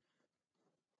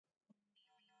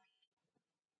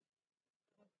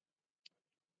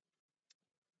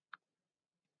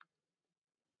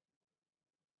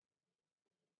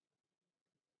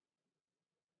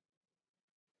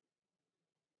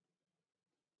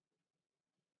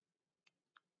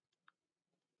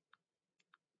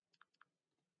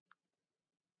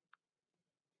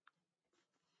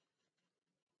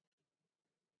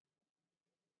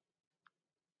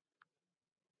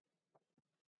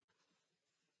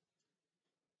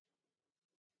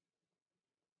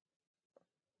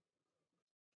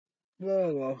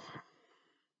 Well.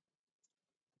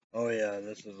 Oh yeah,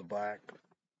 this is a black,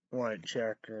 white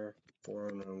checker,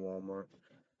 400 in Walmart.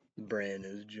 Brand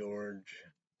is George.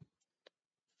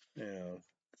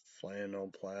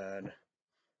 Flannel plaid.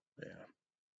 Yeah.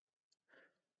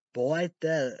 But like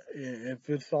that, if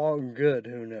it's all good,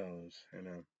 who knows.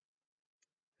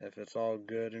 If it's all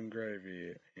good and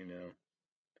gravy,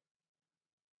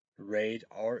 Raid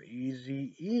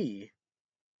REZE,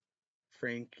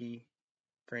 Frankie,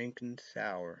 Franken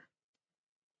Sour,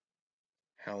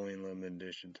 Halloween Limited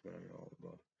Edition, all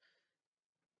above.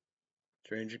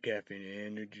 Stranger Caffeine,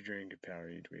 energy drink, and power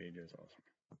each way is awesome.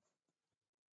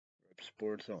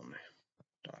 Sports only.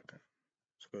 .com.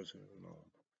 Exclusive and all.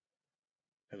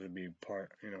 That would be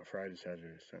Friday,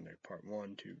 Saturday, Sunday, part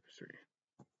 1, 2, 3.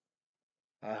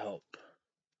 I hope,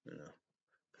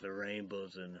 the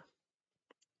rainbows and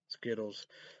Skittles.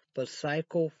 But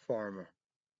Cycle Farmer,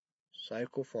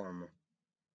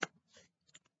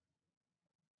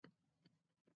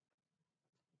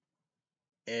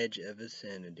 Edge of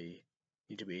Insanity,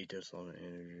 YouTube eat this on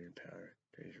energy and power,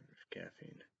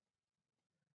 caffeine.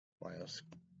 Why else?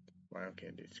 Why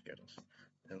can't do Skittles?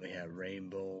 Then we have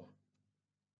Rainbow,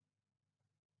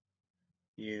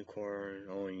 Unicorn,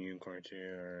 only Unicorn 2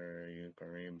 or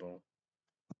Unicorn Rainbow.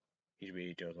 YouTube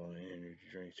eat those on energy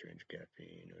drinks, strange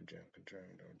caffeine, no junk control,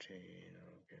 no chain,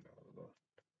 all the above.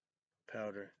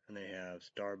 Powder, and they have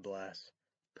Star Blast,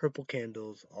 purple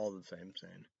candles, all the same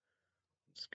thing.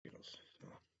 Skittles.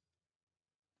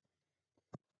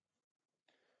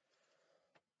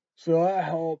 So I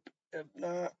hope, if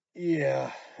not,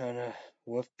 yeah, and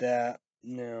with that,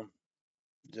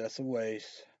 just a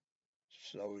waste.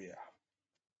 So yeah,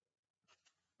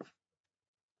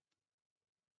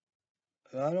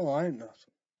 I don't like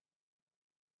nothing,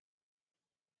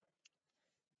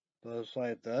 but it's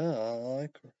like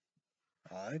that.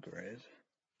 I like Rays.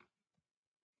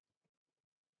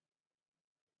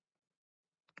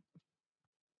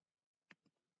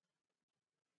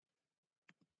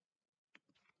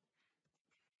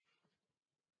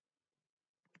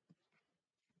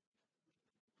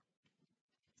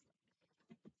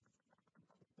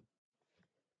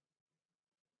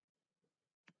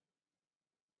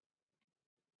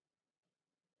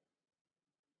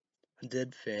 I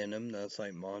did Phantom. That's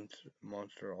like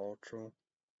Monster Ultra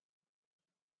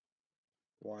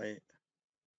White.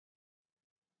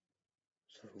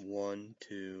 So 1,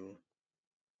 2,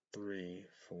 3,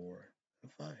 4,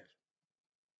 and 5.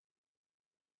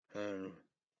 and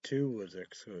 2 was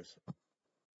exclusive.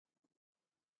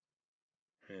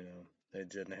 They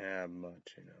didn't have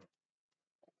much.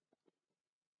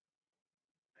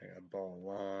 I bought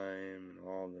Lime and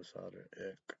all this other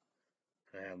ick.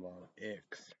 I have a lot of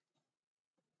icks.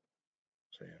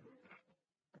 So yeah.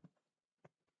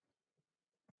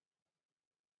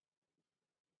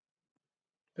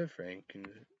 The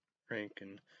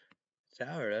Franken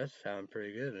sour, that sounds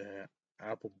pretty good.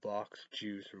 Apple box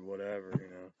juice or whatever,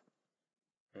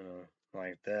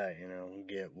 like that,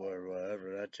 get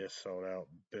whatever. That just sold out.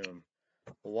 Boom.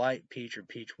 White peach or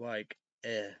peach white,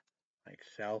 like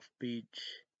South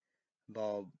Beach,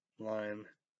 ball lime,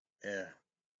 eh.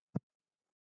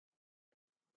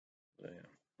 So, yeah.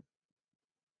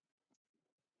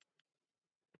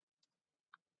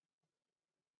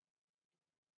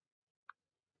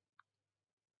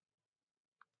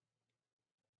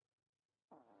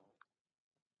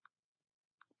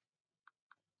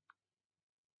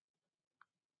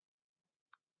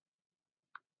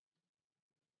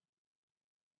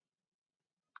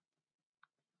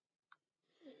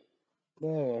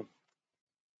 Well,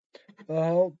 I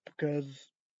hope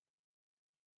because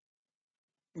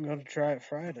I'm gonna try it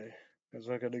Friday. Because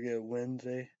I'm gonna get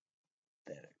Wednesday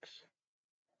aesthetics.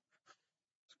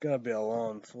 It's gonna be a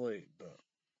long sleep, but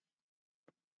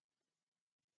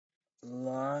a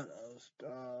lot of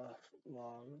stuff.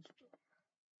 Lot of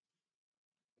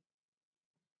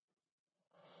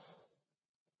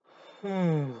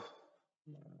stuff.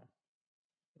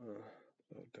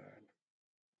 So tired.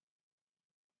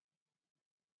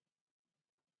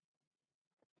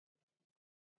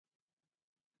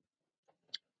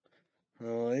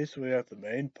 Well, at least we got the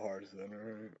main parts then,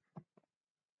 right?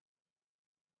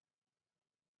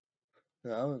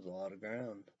 That was a lot of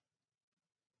ground.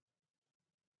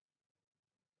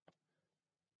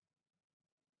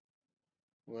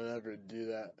 Whatever, do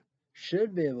that.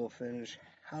 Should be able to finish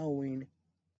Halloween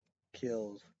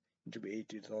Kills. It should be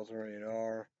 18 also rated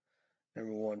R.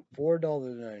 Number one,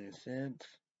 $4.90.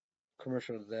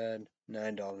 Commercial Z,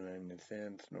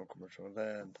 $9.90. No commercial Z.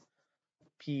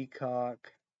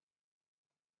 Peacock,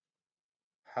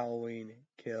 Halloween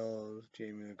Kills,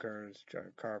 Jamie Lee Curtis,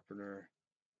 John Carpenter,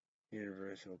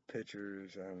 Universal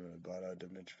Pictures. I haven't really bought out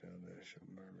Dimension Foundation,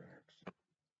 Miramax.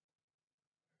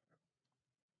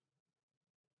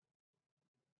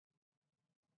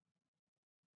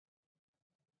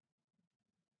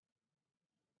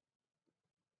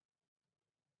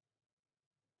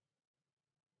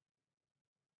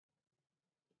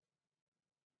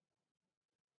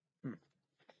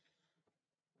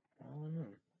 I don't know.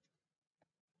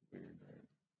 Weird, right?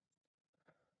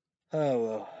 Oh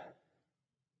well.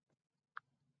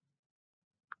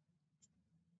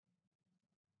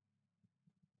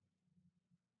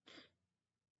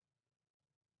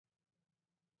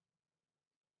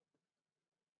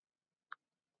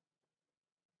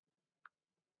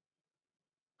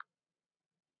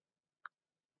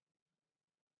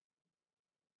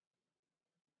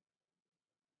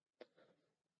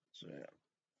 So yeah.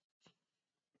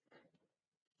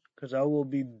 Because I will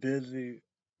be busy,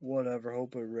 whatever.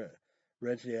 Hope I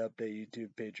Red Sea Update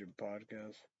YouTube page and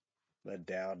podcast. Let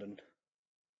Dowden.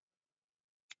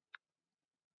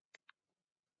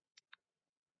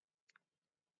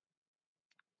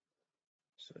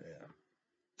 So yeah.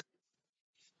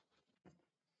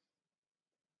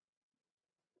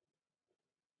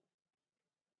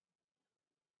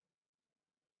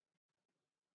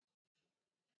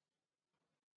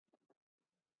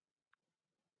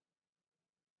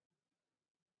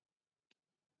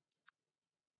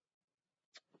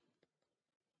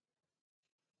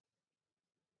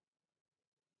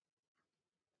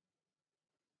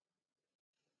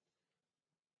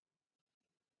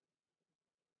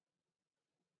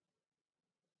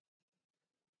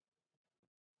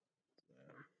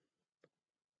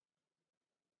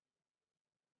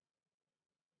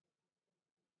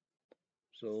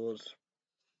 So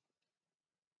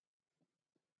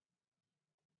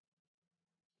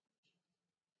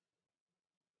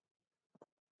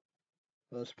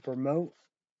let's promote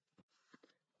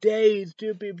days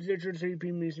 2 p.m. Central, 3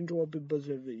 p.m. Eastern, 12 p.m.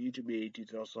 Pacific. YouTube 18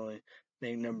 also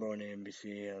make number one NBC.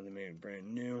 They made it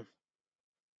brand new.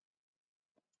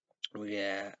 We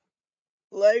got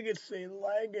Legacy.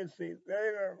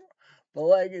 There, the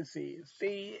Legacy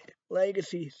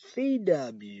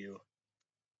CW.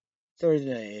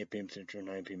 Thursday night, 8 p.m. Central,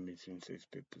 9 p.m. Eastern, 6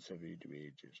 p.m. Pacific. YouTube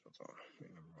 18 also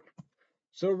make number one.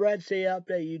 So Red State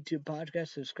Update YouTube podcast.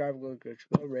 Subscribe, go to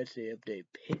Red State Update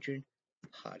Patreon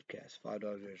podcast.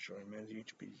 $5 extra, man.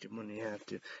 YouTube money. You have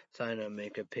to sign up,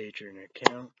 make a Patreon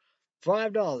account.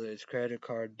 $5. Credit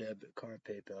card, debit card,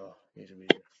 PayPal. Needs to be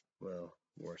well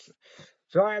worth it.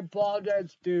 So I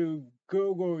apologize to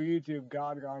Google, YouTube,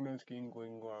 God, King,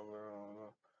 Queen,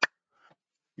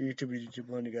 YouTube,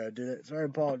 when you gotta do that. So I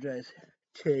apologize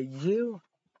to you.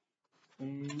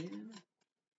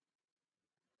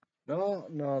 No,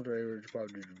 driver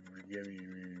probably give me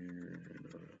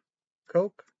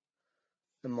Coke,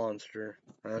 the Monster.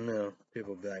 I know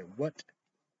people be like, what?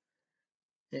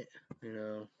 You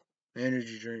know,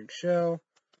 energy drink show.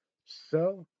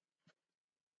 So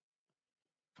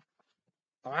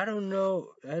I don't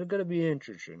know. That's gonna be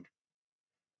interesting.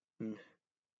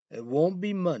 It won't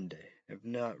be Monday. If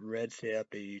not, Red Stay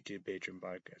Update YouTube Patreon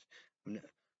podcast.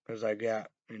 Because I got,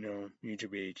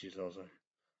 YouTube AHs also.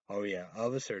 Oh yeah,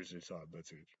 Elvis Thursday saw it, but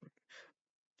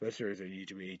Thursday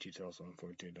YouTube AHs also on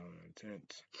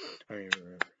 $14.09. I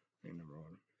remember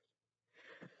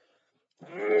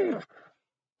one.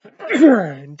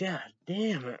 God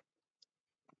damn it.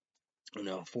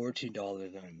 No,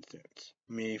 $14.09.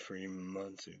 Me for even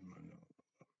months.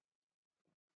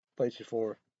 PlayStation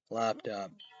 4,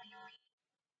 laptop.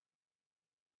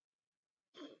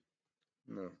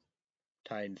 No.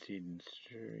 Tide Seed and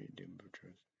Straight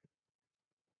Temperatures.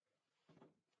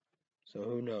 So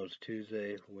who knows?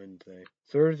 Tuesday, Wednesday,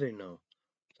 Thursday, no.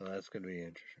 So that's going to be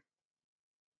interesting.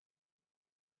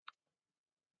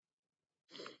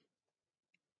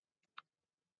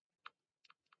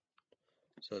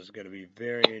 So it's going to be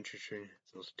very interesting.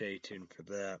 So stay tuned for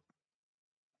that.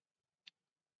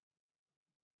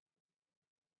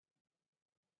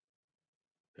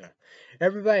 Yeah.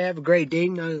 Everybody have a great day.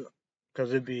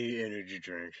 Because it'd be energy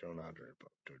drink, so not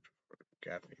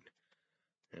caffeine.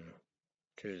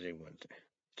 Tuesday, Wednesday.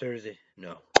 Thursday,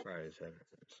 no. Friday, Saturday,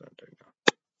 Sunday, no.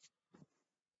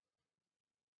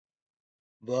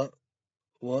 But,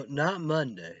 well, not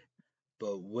Monday,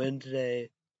 but Wednesday,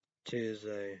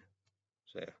 Tuesday,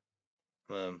 so yeah.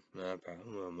 Not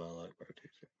probably, my luck by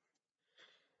Tuesday.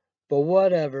 But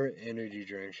whatever, energy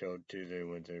drink show Tuesday,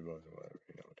 Wednesday, both whatever,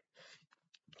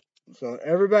 So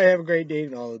everybody have a great day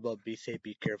and all about. Be safe,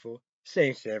 be careful.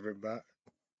 Thanks to everybody.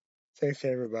 Thanks to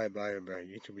everybody. Bye, everybody.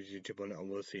 YouTube, and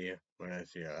we'll see you when I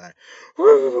see you.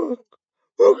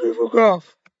 Okay, fuck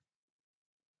off.